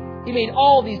 He made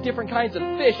all these different kinds of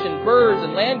fish and birds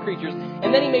and land creatures.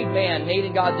 And then He made man, made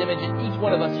in God's image, and each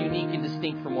one of us unique and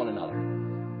distinct from one another.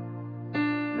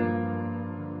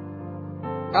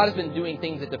 God has been doing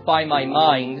things that defy my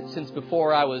mind since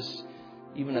before I was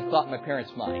even a thought in my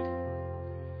parents' mind.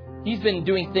 He's been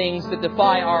doing things that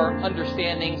defy our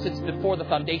understanding since before the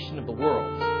foundation of the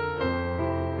world.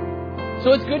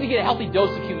 So it's good to get a healthy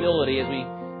dose of humility as we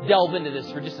delve into this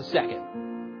for just a second.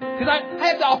 Because I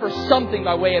have to offer something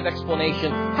by way of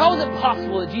explanation. How is it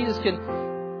possible that Jesus can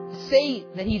say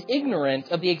that He's ignorant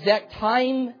of the exact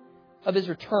time of His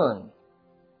return?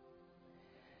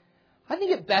 I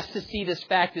think it best to see this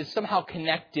fact as somehow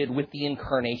connected with the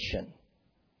incarnation.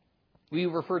 We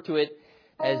refer to it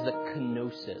as the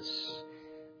kenosis.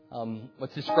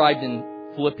 What's described in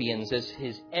Philippians as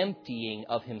His emptying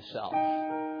of Himself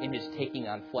in His taking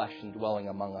on flesh and dwelling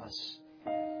among us.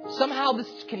 Somehow this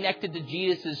is connected to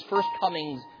Jesus' first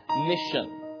coming's mission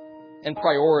and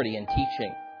priority and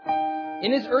teaching.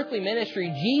 In His earthly ministry,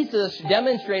 Jesus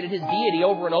demonstrated His deity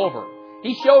over and over.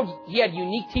 He showed He had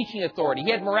unique teaching authority. He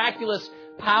had miraculous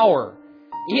power.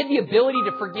 He had the ability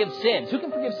to forgive sins. Who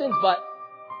can forgive sins but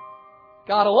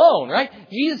God alone, right?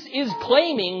 Jesus is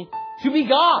claiming to be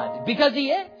God because He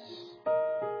is.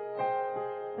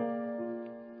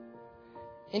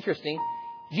 Interesting.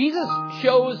 Jesus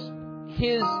shows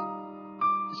His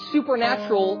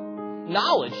supernatural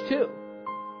knowledge too.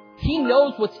 He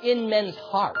knows what's in men's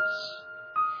hearts.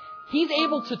 He's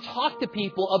able to talk to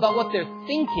people about what they're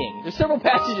thinking. There's several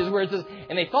passages where it says,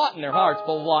 and they thought in their hearts,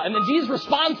 blah, blah, blah. And then Jesus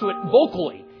responds to it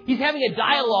vocally. He's having a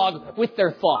dialogue with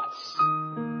their thoughts.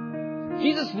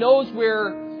 Jesus knows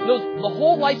the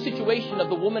whole life situation of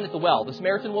the woman at the well, the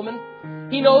Samaritan woman.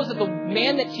 He knows that the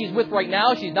man that she's with right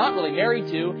now, she's not really married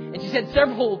to, and she's had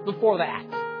several before that.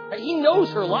 Right? He knows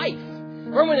her life.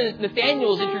 Remember when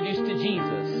Nathanael is introduced to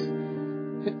Jesus?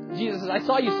 Jesus says, I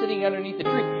saw you sitting underneath the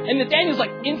tree. And Nathanael's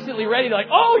like instantly ready to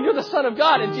oh, you're the Son of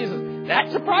God. And Jesus,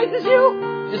 that surprises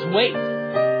you? Just wait.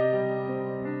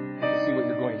 See what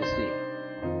you're going to see.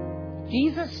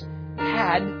 Jesus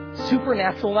had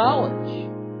supernatural knowledge.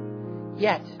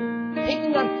 Yet,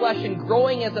 taking on flesh and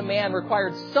growing as a man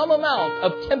required some amount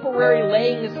of temporary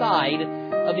laying aside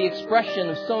of the expression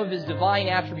of some of His divine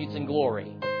attributes and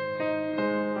glory.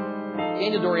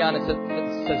 Daniel Doriana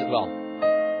says it well.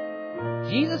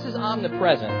 Jesus is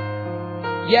omnipresent,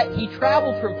 yet He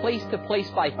traveled from place to place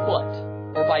by foot,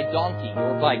 or by donkey,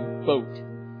 or by boat.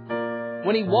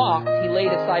 When He walked, He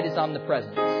laid aside His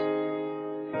omnipresence.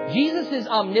 Jesus is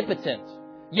omnipotent,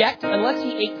 yet unless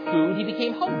He ate food, He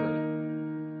became hungry.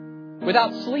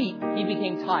 Without sleep, He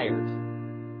became tired.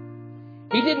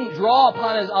 He didn't draw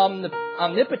upon His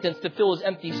omnipotence to fill His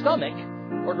empty stomach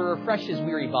or to refresh His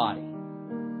weary body.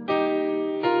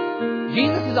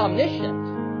 Jesus is omniscient,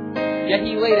 yet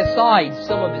He laid aside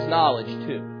some of His knowledge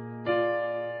too.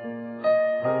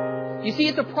 You see,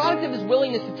 it's a product of His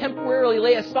willingness to temporarily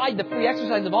lay aside the free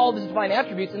exercise of all of His divine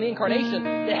attributes in the incarnation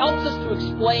that helps us to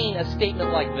explain a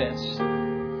statement like this.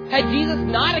 Had Jesus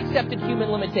not accepted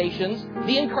human limitations,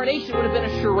 the incarnation would have been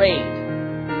a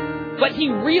charade. But He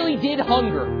really did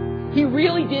hunger. He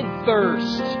really did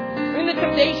thirst. In the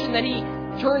temptation that He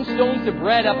turned stones to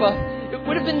bread it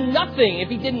would have been nothing if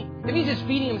He's just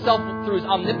feeding Himself through His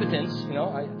omnipotence.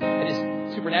 I just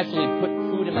supernaturally put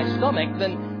food in my stomach,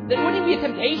 then wouldn't it be a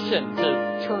temptation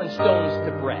to turn stones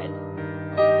to bread?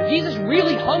 If Jesus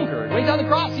really hungered, when He's on the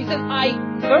cross, He says, I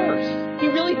thirst. He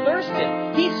really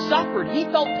thirsted. He suffered. He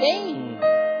felt pain.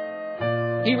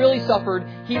 He really suffered.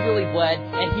 He really bled.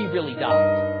 And He really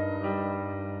died.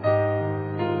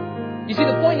 You see,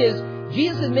 the point is,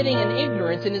 Jesus admitting an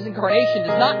ignorance in His incarnation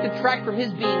does not detract from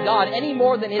His being God any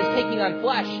more than His taking on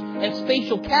flesh and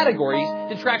spatial categories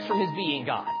detracts from His being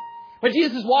God. When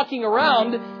Jesus is walking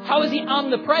around, how is He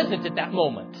omnipresent at that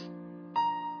moment?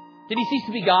 Did He cease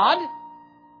to be God?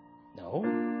 No.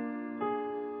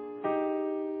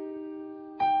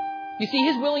 You see,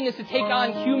 His willingness to take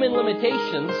on human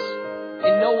limitations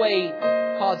in no way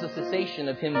caused a cessation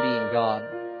of Him being God.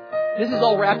 This is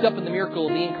all wrapped up in the miracle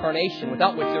of the incarnation,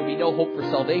 without which there would be no hope for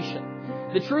salvation.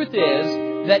 The truth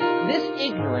is that this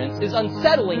ignorance is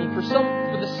unsettling for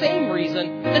the same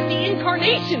reason that the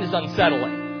incarnation is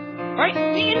unsettling. Right?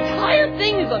 The entire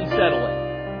thing is unsettling.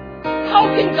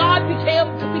 How can God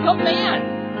become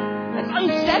man? That's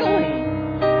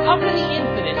unsettling. How could the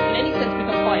infinite, in any sense,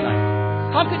 become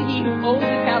finite? How could he who owns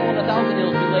the cattle on 1,000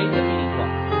 hills be laid in a feeding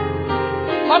trough?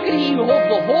 How could he who holds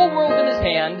the whole world in his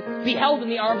hand be held in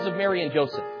the arms of Mary and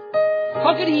Joseph?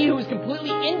 How could he who is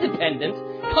completely independent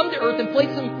come to earth and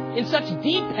place him in such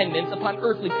dependence upon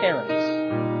earthly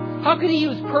parents? How could he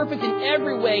who is perfect in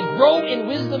every way grow in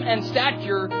wisdom and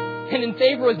stature and in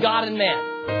favor with God and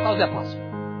man? How is that possible?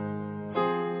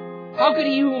 How could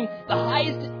he whom the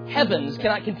highest heavens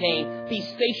cannot contain be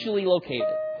spatially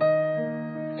located?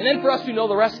 And then for us who know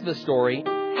the rest of the story,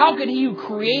 how could he who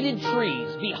created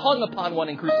trees be hung upon one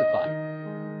and crucified?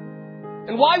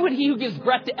 And why would he who gives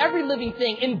breath to every living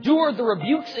thing endure the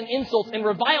rebukes and insults and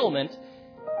revilement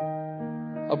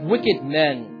of wicked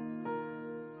men?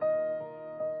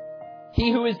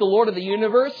 He who is the Lord of the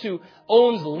universe, who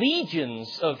owns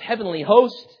legions of heavenly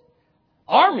hosts,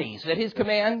 armies at his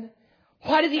command,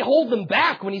 why does he hold them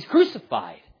back when he's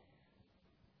crucified?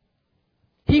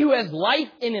 He who has life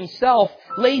in himself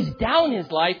lays down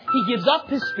his life, he gives up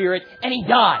his spirit, and he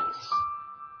dies.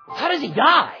 How does he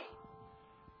die?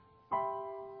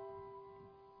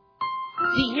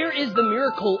 See, here is the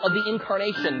miracle of the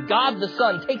incarnation. God the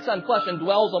Son takes on flesh and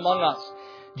dwells among us.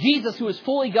 Jesus, who is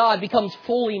fully God, becomes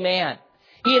fully man.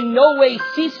 He in no way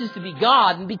ceases to be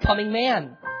God in becoming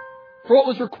man. For what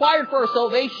was required for our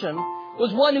salvation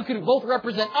was one who could both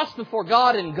represent us before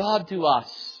God and God to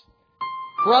us.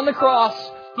 For on the cross,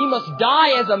 he must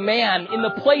die as a man in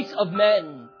the place of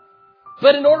men.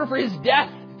 But in order for his death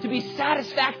to be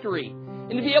satisfactory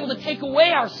and to be able to take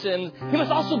away our sins, he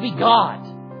must also be God.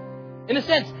 In a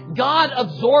sense, God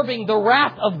absorbing the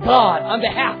wrath of God on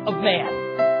behalf of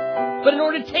man. But in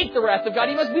order to take the wrath of God,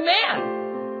 he must be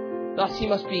man. Thus, he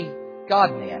must be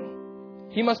God-man.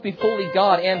 He must be fully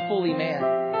God and fully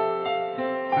man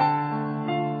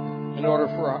in order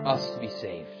for us to be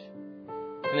saved.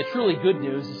 And the truly good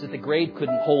news is that the grave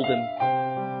couldn't hold him.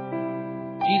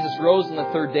 Jesus rose on the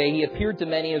third day. He appeared to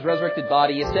many in his resurrected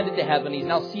body. He ascended to heaven. He's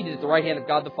now seated at the right hand of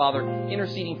God the Father,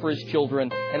 interceding for his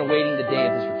children and awaiting the day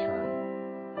of his return.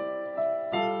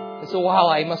 And so while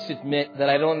I must admit that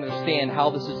I don't understand how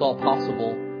this is all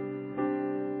possible,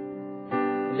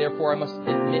 and therefore I must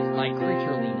admit my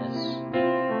creatureliness,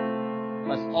 I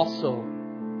must also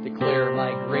declare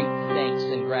my great thanks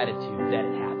and gratitude that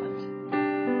it happened.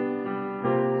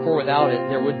 For without it,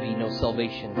 there would be no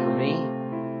salvation for me,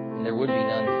 and there would be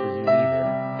none for you either.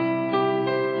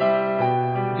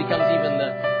 It becomes even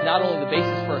not only the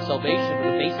basis for our salvation,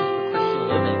 but the basis for Christian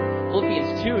living.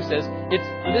 Philippians 2 says it's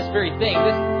this very thing,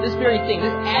 this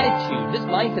attitude, this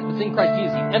mindset that's in Christ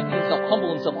Jesus. He emptied himself,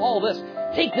 humbled himself, all this.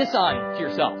 Take this on to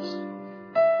yourselves.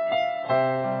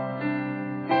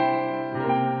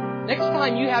 Next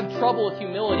time you have trouble with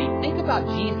humility, think about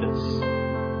Jesus.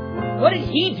 What did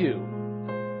he do?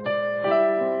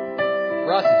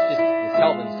 For us, it's just, as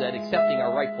Calvin said, accepting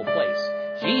our rightful place.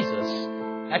 Jesus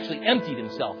actually emptied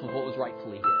himself of what was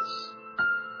rightfully his.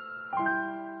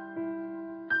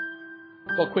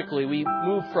 Well, quickly, we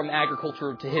move from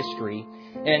agriculture to history.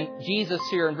 And Jesus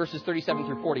here in verses 37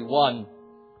 through 41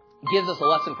 gives us a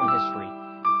lesson from history.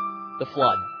 The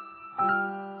flood.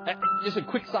 Just a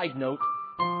quick side note.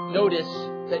 Notice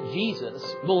that Jesus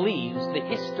believes the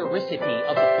historicity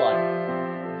of the flood.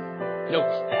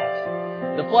 Note that.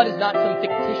 The flood is not some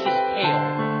fictitious tale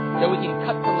that we can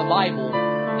cut from the Bible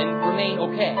and remain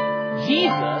okay.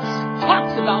 Jesus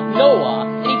talks about Noah,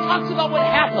 and he talks about what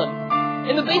happened.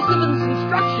 And the basis of his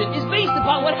instruction is based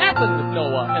upon what happened with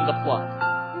Noah and the flood.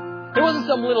 It wasn't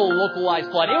some little localized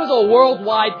flood. It was a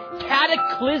worldwide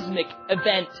cataclysmic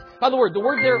event. By the word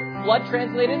there, flood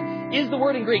translated, is the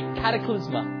word in Greek,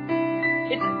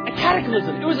 cataclysma. It's a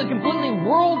cataclysm. It was a completely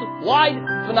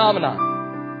worldwide phenomenon.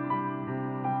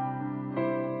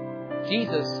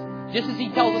 Jesus, just as he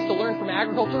tells us to learn from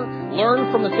agriculture,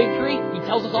 learn from the fig tree, he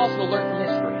tells us also to learn from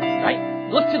history,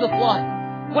 right? Look to the flood.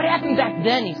 What happened back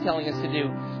then, he's telling us to do.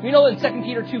 You know, in 2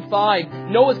 Peter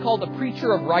 2:5, Noah is called the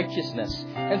preacher of righteousness.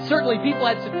 And certainly people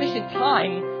had sufficient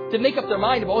time to make up their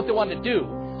mind about what they wanted to do.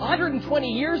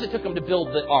 120 years it took them to build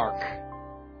the ark.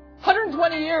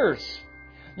 120 years.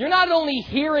 You're not only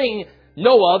hearing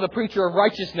Noah, the preacher of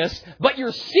righteousness, but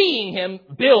you're seeing him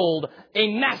build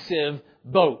a massive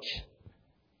boat.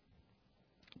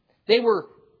 They were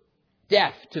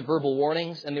deaf to verbal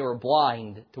warnings, and they were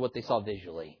blind to what they saw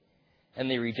visually. And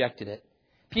they rejected it.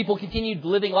 People continued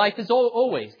living life as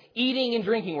always. Eating and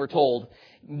drinking, we're told.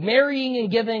 Marrying and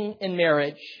giving in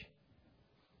marriage.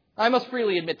 I must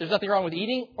freely admit, there's nothing wrong with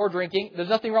eating or drinking. There's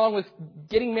nothing wrong with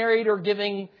getting married or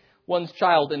giving one's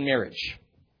child in marriage.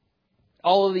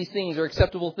 All of these things are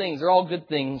acceptable things. They're all good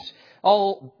things.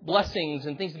 All blessings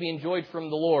and things to be enjoyed from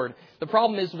the Lord. The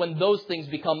problem is when those things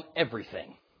become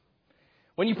everything.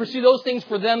 When you pursue those things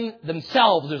for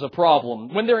themselves, there's a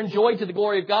problem. When they're enjoyed to the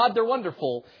glory of God, they're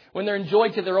wonderful. When they're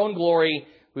enjoyed to their own glory,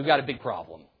 we've got a big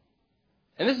problem.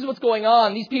 And this is what's going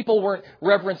on. These people weren't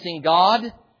reverencing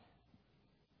God.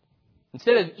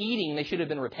 Instead of eating, they should have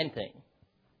been repenting.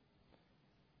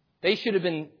 They should have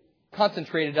been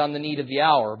concentrated on the need of the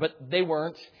hour, but they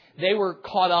weren't. They were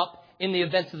caught up in the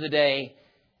events of the day.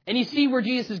 And you see where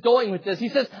Jesus is going with this. He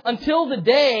says, until the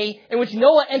day in which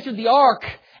Noah entered the ark,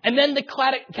 and then the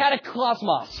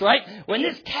cataclysmos, right? When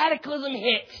this cataclysm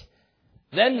hit,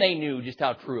 then they knew just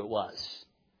how true it was.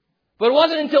 But it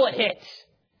wasn't until it hit.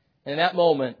 And in that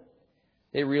moment,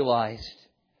 they realized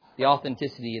the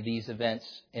authenticity of these events,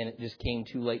 and it just came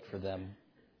too late for them.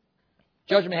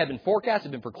 Judgment had been forecast,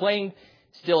 had been proclaimed.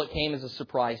 Still, it came as a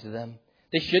surprise to them.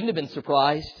 They shouldn't have been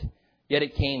surprised, yet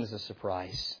it came as a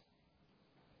surprise.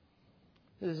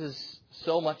 This is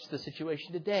so much the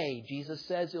situation today. Jesus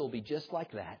says it will be just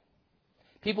like that.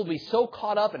 People will be so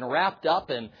caught up and wrapped up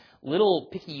in little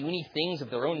picky-uni things of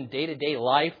their own day-to-day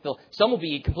life. Some will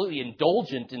be completely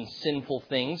indulgent in sinful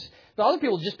things. But other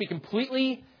people will just be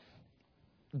completely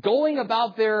going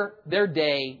about their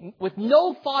day with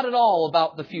no thought at all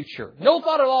about the future. No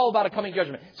thought at all about a coming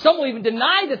judgment. Some will even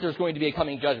deny that there's going to be a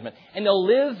coming judgment. And they'll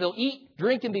live, they'll eat,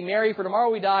 drink, and be merry, for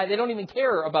tomorrow we die. They don't even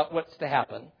care about what's to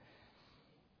happen.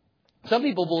 Some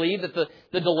people believe that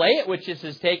the delay at which this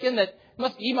is taken, that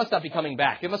he must not be coming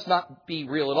back. It must not be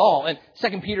real at all. And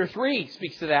 2 Peter 3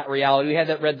 speaks to that reality. We had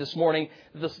that read this morning.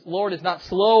 The Lord is not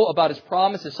slow about His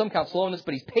promises. Some count slowness,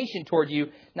 but He's patient toward you,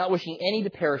 not wishing any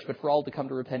to perish, but for all to come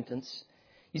to repentance.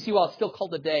 You see, while it's still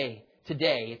called a day,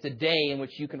 today, it's a day in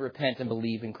which you can repent and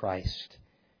believe in Christ.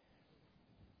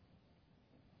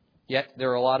 Yet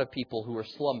there are a lot of people who are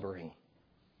slumbering.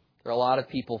 There are a lot of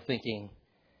people thinking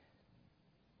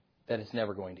that it's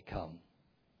never going to come.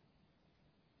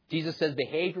 Jesus says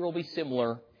behavior will be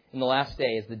similar in the last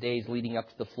day as the days leading up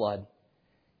to the flood.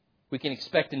 We can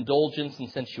expect indulgence and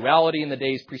sensuality in the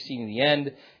days preceding the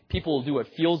end. People will do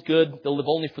what feels good. They'll live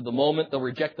only for the moment. They'll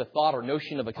reject the thought or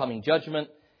notion of a coming judgment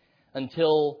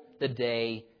until the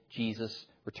day Jesus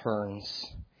returns.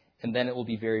 And then it will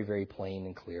be very, very plain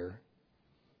and clear.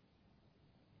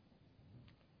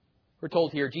 We're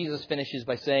told here, Jesus finishes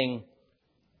by saying,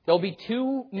 there'll be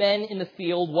 2 men in the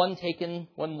field, one taken,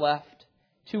 one left.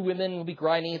 2 women will be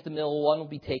grinding at the mill, one will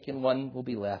be taken, one will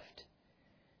be left.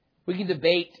 We can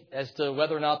debate as to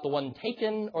whether or not the one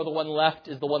taken or the one left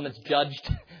is the one that's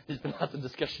judged. There's been lots of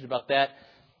discussion about that.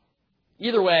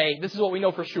 Either way, this is what we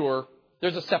know for sure.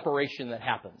 There's a separation that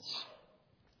happens.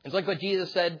 It's like what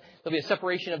Jesus said, there'll be a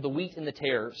separation of the wheat and the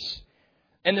tares.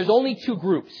 And there's only 2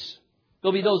 groups.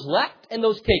 There'll be those left and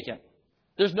those taken.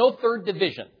 There's no third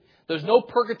division. There's no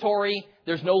purgatory.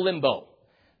 There's no limbo.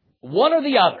 One or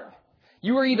the other.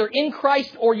 You are either in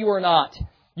Christ or you are not.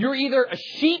 You're either a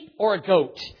sheep or a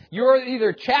goat. You're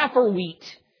either chaff or wheat.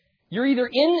 You're either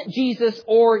in Jesus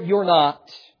or you're not.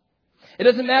 It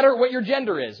doesn't matter what your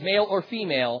gender is, male or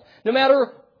female. No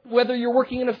matter whether you're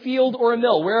working in a field or a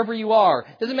mill, wherever you are.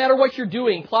 It doesn't matter what you're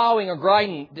doing, plowing or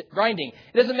grinding.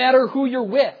 It doesn't matter who you're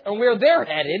with or where they're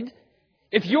headed.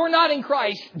 If you're not in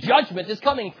Christ, judgment is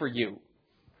coming for you.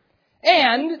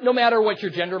 And no matter what your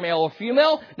gender, male or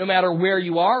female, no matter where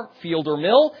you are, field or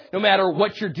mill, no matter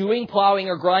what you're doing, plowing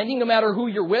or grinding, no matter who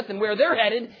you're with and where they're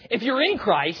headed, if you're in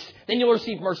Christ, then you'll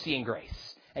receive mercy and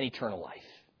grace and eternal life.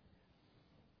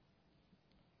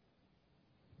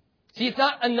 See, it's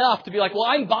not enough to be like, well,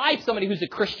 I'm by somebody who's a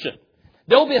Christian.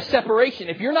 There'll be a separation.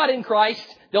 If you're not in Christ,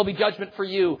 there'll be judgment for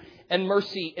you and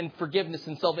mercy and forgiveness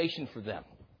and salvation for them.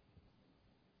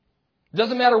 It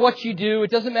doesn't matter what you do.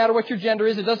 It doesn't matter what your gender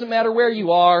is. It doesn't matter where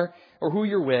you are or who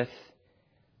you're with.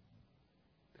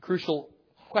 The crucial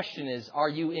question is, are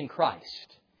you in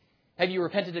Christ? Have you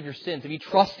repented of your sins? Have you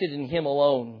trusted in Him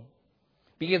alone?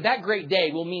 Because that great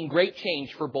day will mean great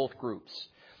change for both groups.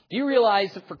 Do you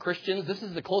realize that for Christians, this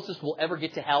is the closest we'll ever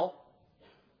get to hell?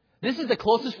 This is the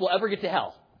closest we'll ever get to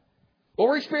hell. What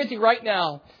we're experiencing right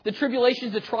now, the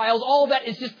tribulations, the trials, all of that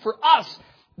is just for us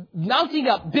mounting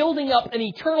up, building up an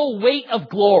eternal weight of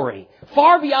glory,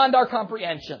 far beyond our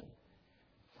comprehension.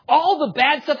 All the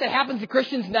bad stuff that happens to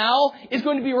Christians now is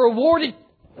going to be rewarded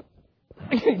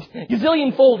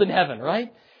gazillion-fold in heaven,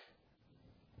 right?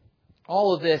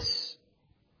 All of this,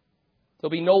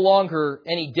 there'll be no longer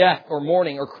any death or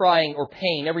mourning or crying or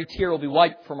pain. Every tear will be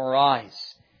wiped from our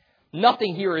eyes.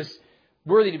 Nothing here is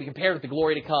worthy to be compared with the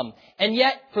glory to come. And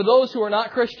yet, for those who are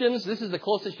not Christians, this is the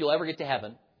closest you'll ever get to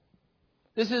heaven.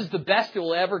 This is the best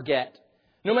you'll ever get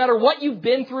No matter what you've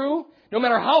been through, no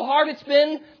matter how hard it's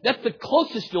been, that's the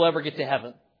closest you'll ever get to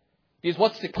heaven. Because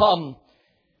what's to come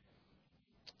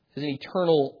is an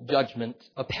eternal judgment,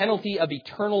 a penalty of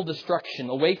eternal destruction,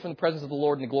 away from the presence of the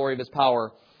Lord and the glory of His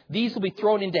power. These will be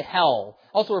thrown into hell,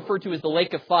 also referred to as the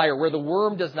lake of fire, where the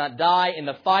worm does not die and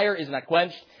the fire is not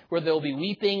quenched, where there will be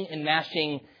weeping and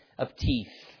gnashing of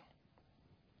teeth.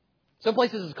 Some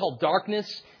places it's called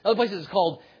darkness. Other places it's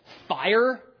called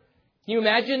fire. Can you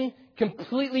imagine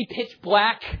completely pitch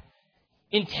black,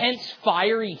 intense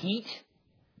fiery heat?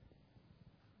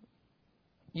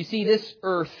 You see, this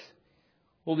earth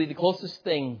will be the closest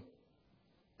thing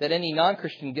that any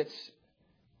non-Christian gets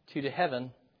to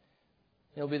heaven.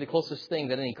 It'll be the closest thing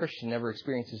that any Christian ever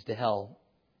experiences to hell.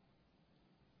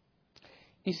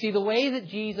 You see, the way that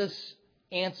Jesus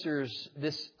answers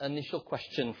this initial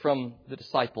question from the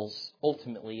disciples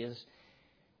ultimately is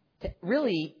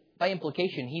really, by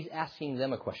implication, He's asking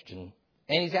them a question.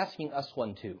 And He's asking us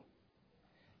one too.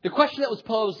 The question that was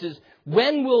posed is,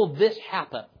 when will this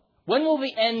happen? When will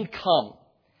the end come?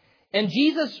 And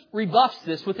Jesus rebuffs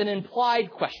this with an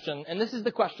implied question. And this is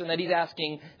the question that He's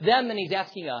asking them and He's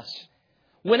asking us.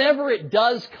 Whenever it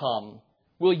does come,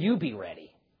 will you be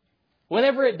ready?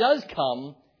 Whenever it does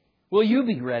come, will you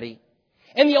be ready?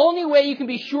 And the only way you can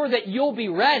be sure that you'll be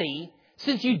ready,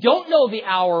 since you don't know the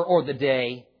hour or the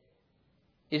day,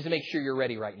 is to make sure you're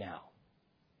ready right now.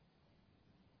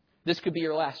 This could be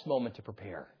your last moment to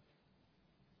prepare.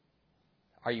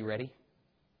 Are you ready?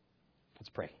 Let's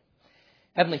pray.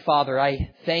 Heavenly Father,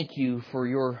 I thank You for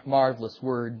Your marvelous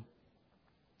word,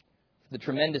 for the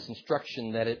tremendous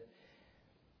instruction that it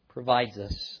provides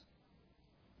us.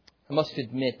 I must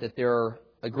admit that there are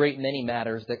a great many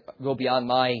matters that go beyond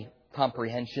my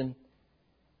comprehension,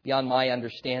 beyond my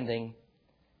understanding.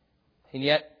 And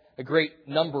yet, a great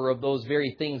number of those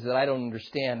very things that I don't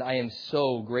understand, I am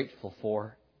so grateful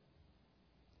for.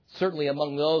 Certainly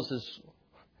among those is,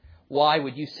 why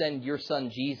would You send Your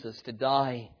Son Jesus to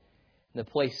die in the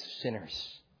place of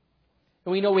sinners?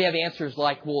 And we know we have answers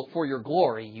like, well, for Your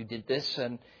glory You did this,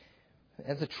 and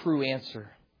that's a true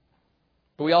answer.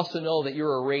 But we also know that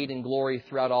You're arrayed in glory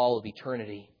throughout all of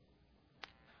eternity.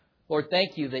 Lord,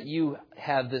 thank You that You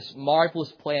have this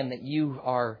marvelous plan that You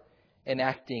are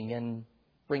enacting and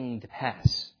bringing to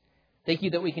pass. Thank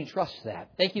You that we can trust that.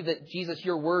 Thank You that, Jesus,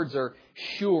 Your words are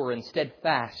sure and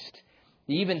steadfast.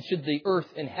 Even should the earth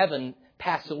and heaven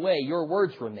pass away, Your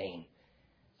words remain.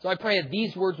 So I pray that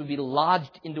these words would be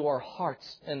lodged into our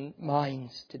hearts and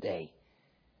minds today.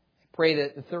 I pray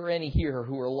that if there are any here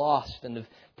who are lost and have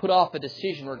put off a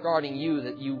decision regarding You,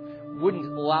 that You wouldn't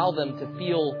allow them to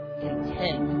feel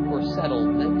content or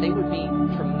settled, that they would be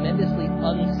tremendously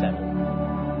unsettled,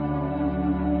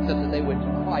 so that they would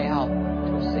cry out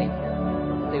to a Savior.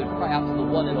 They would cry out to the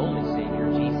one and only Savior,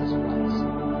 Jesus Christ.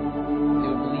 They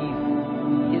would believe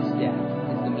His death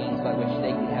is the means by which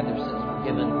they can have their sins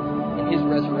forgiven, and His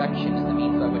resurrection is the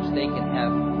means by which they can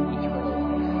have eternal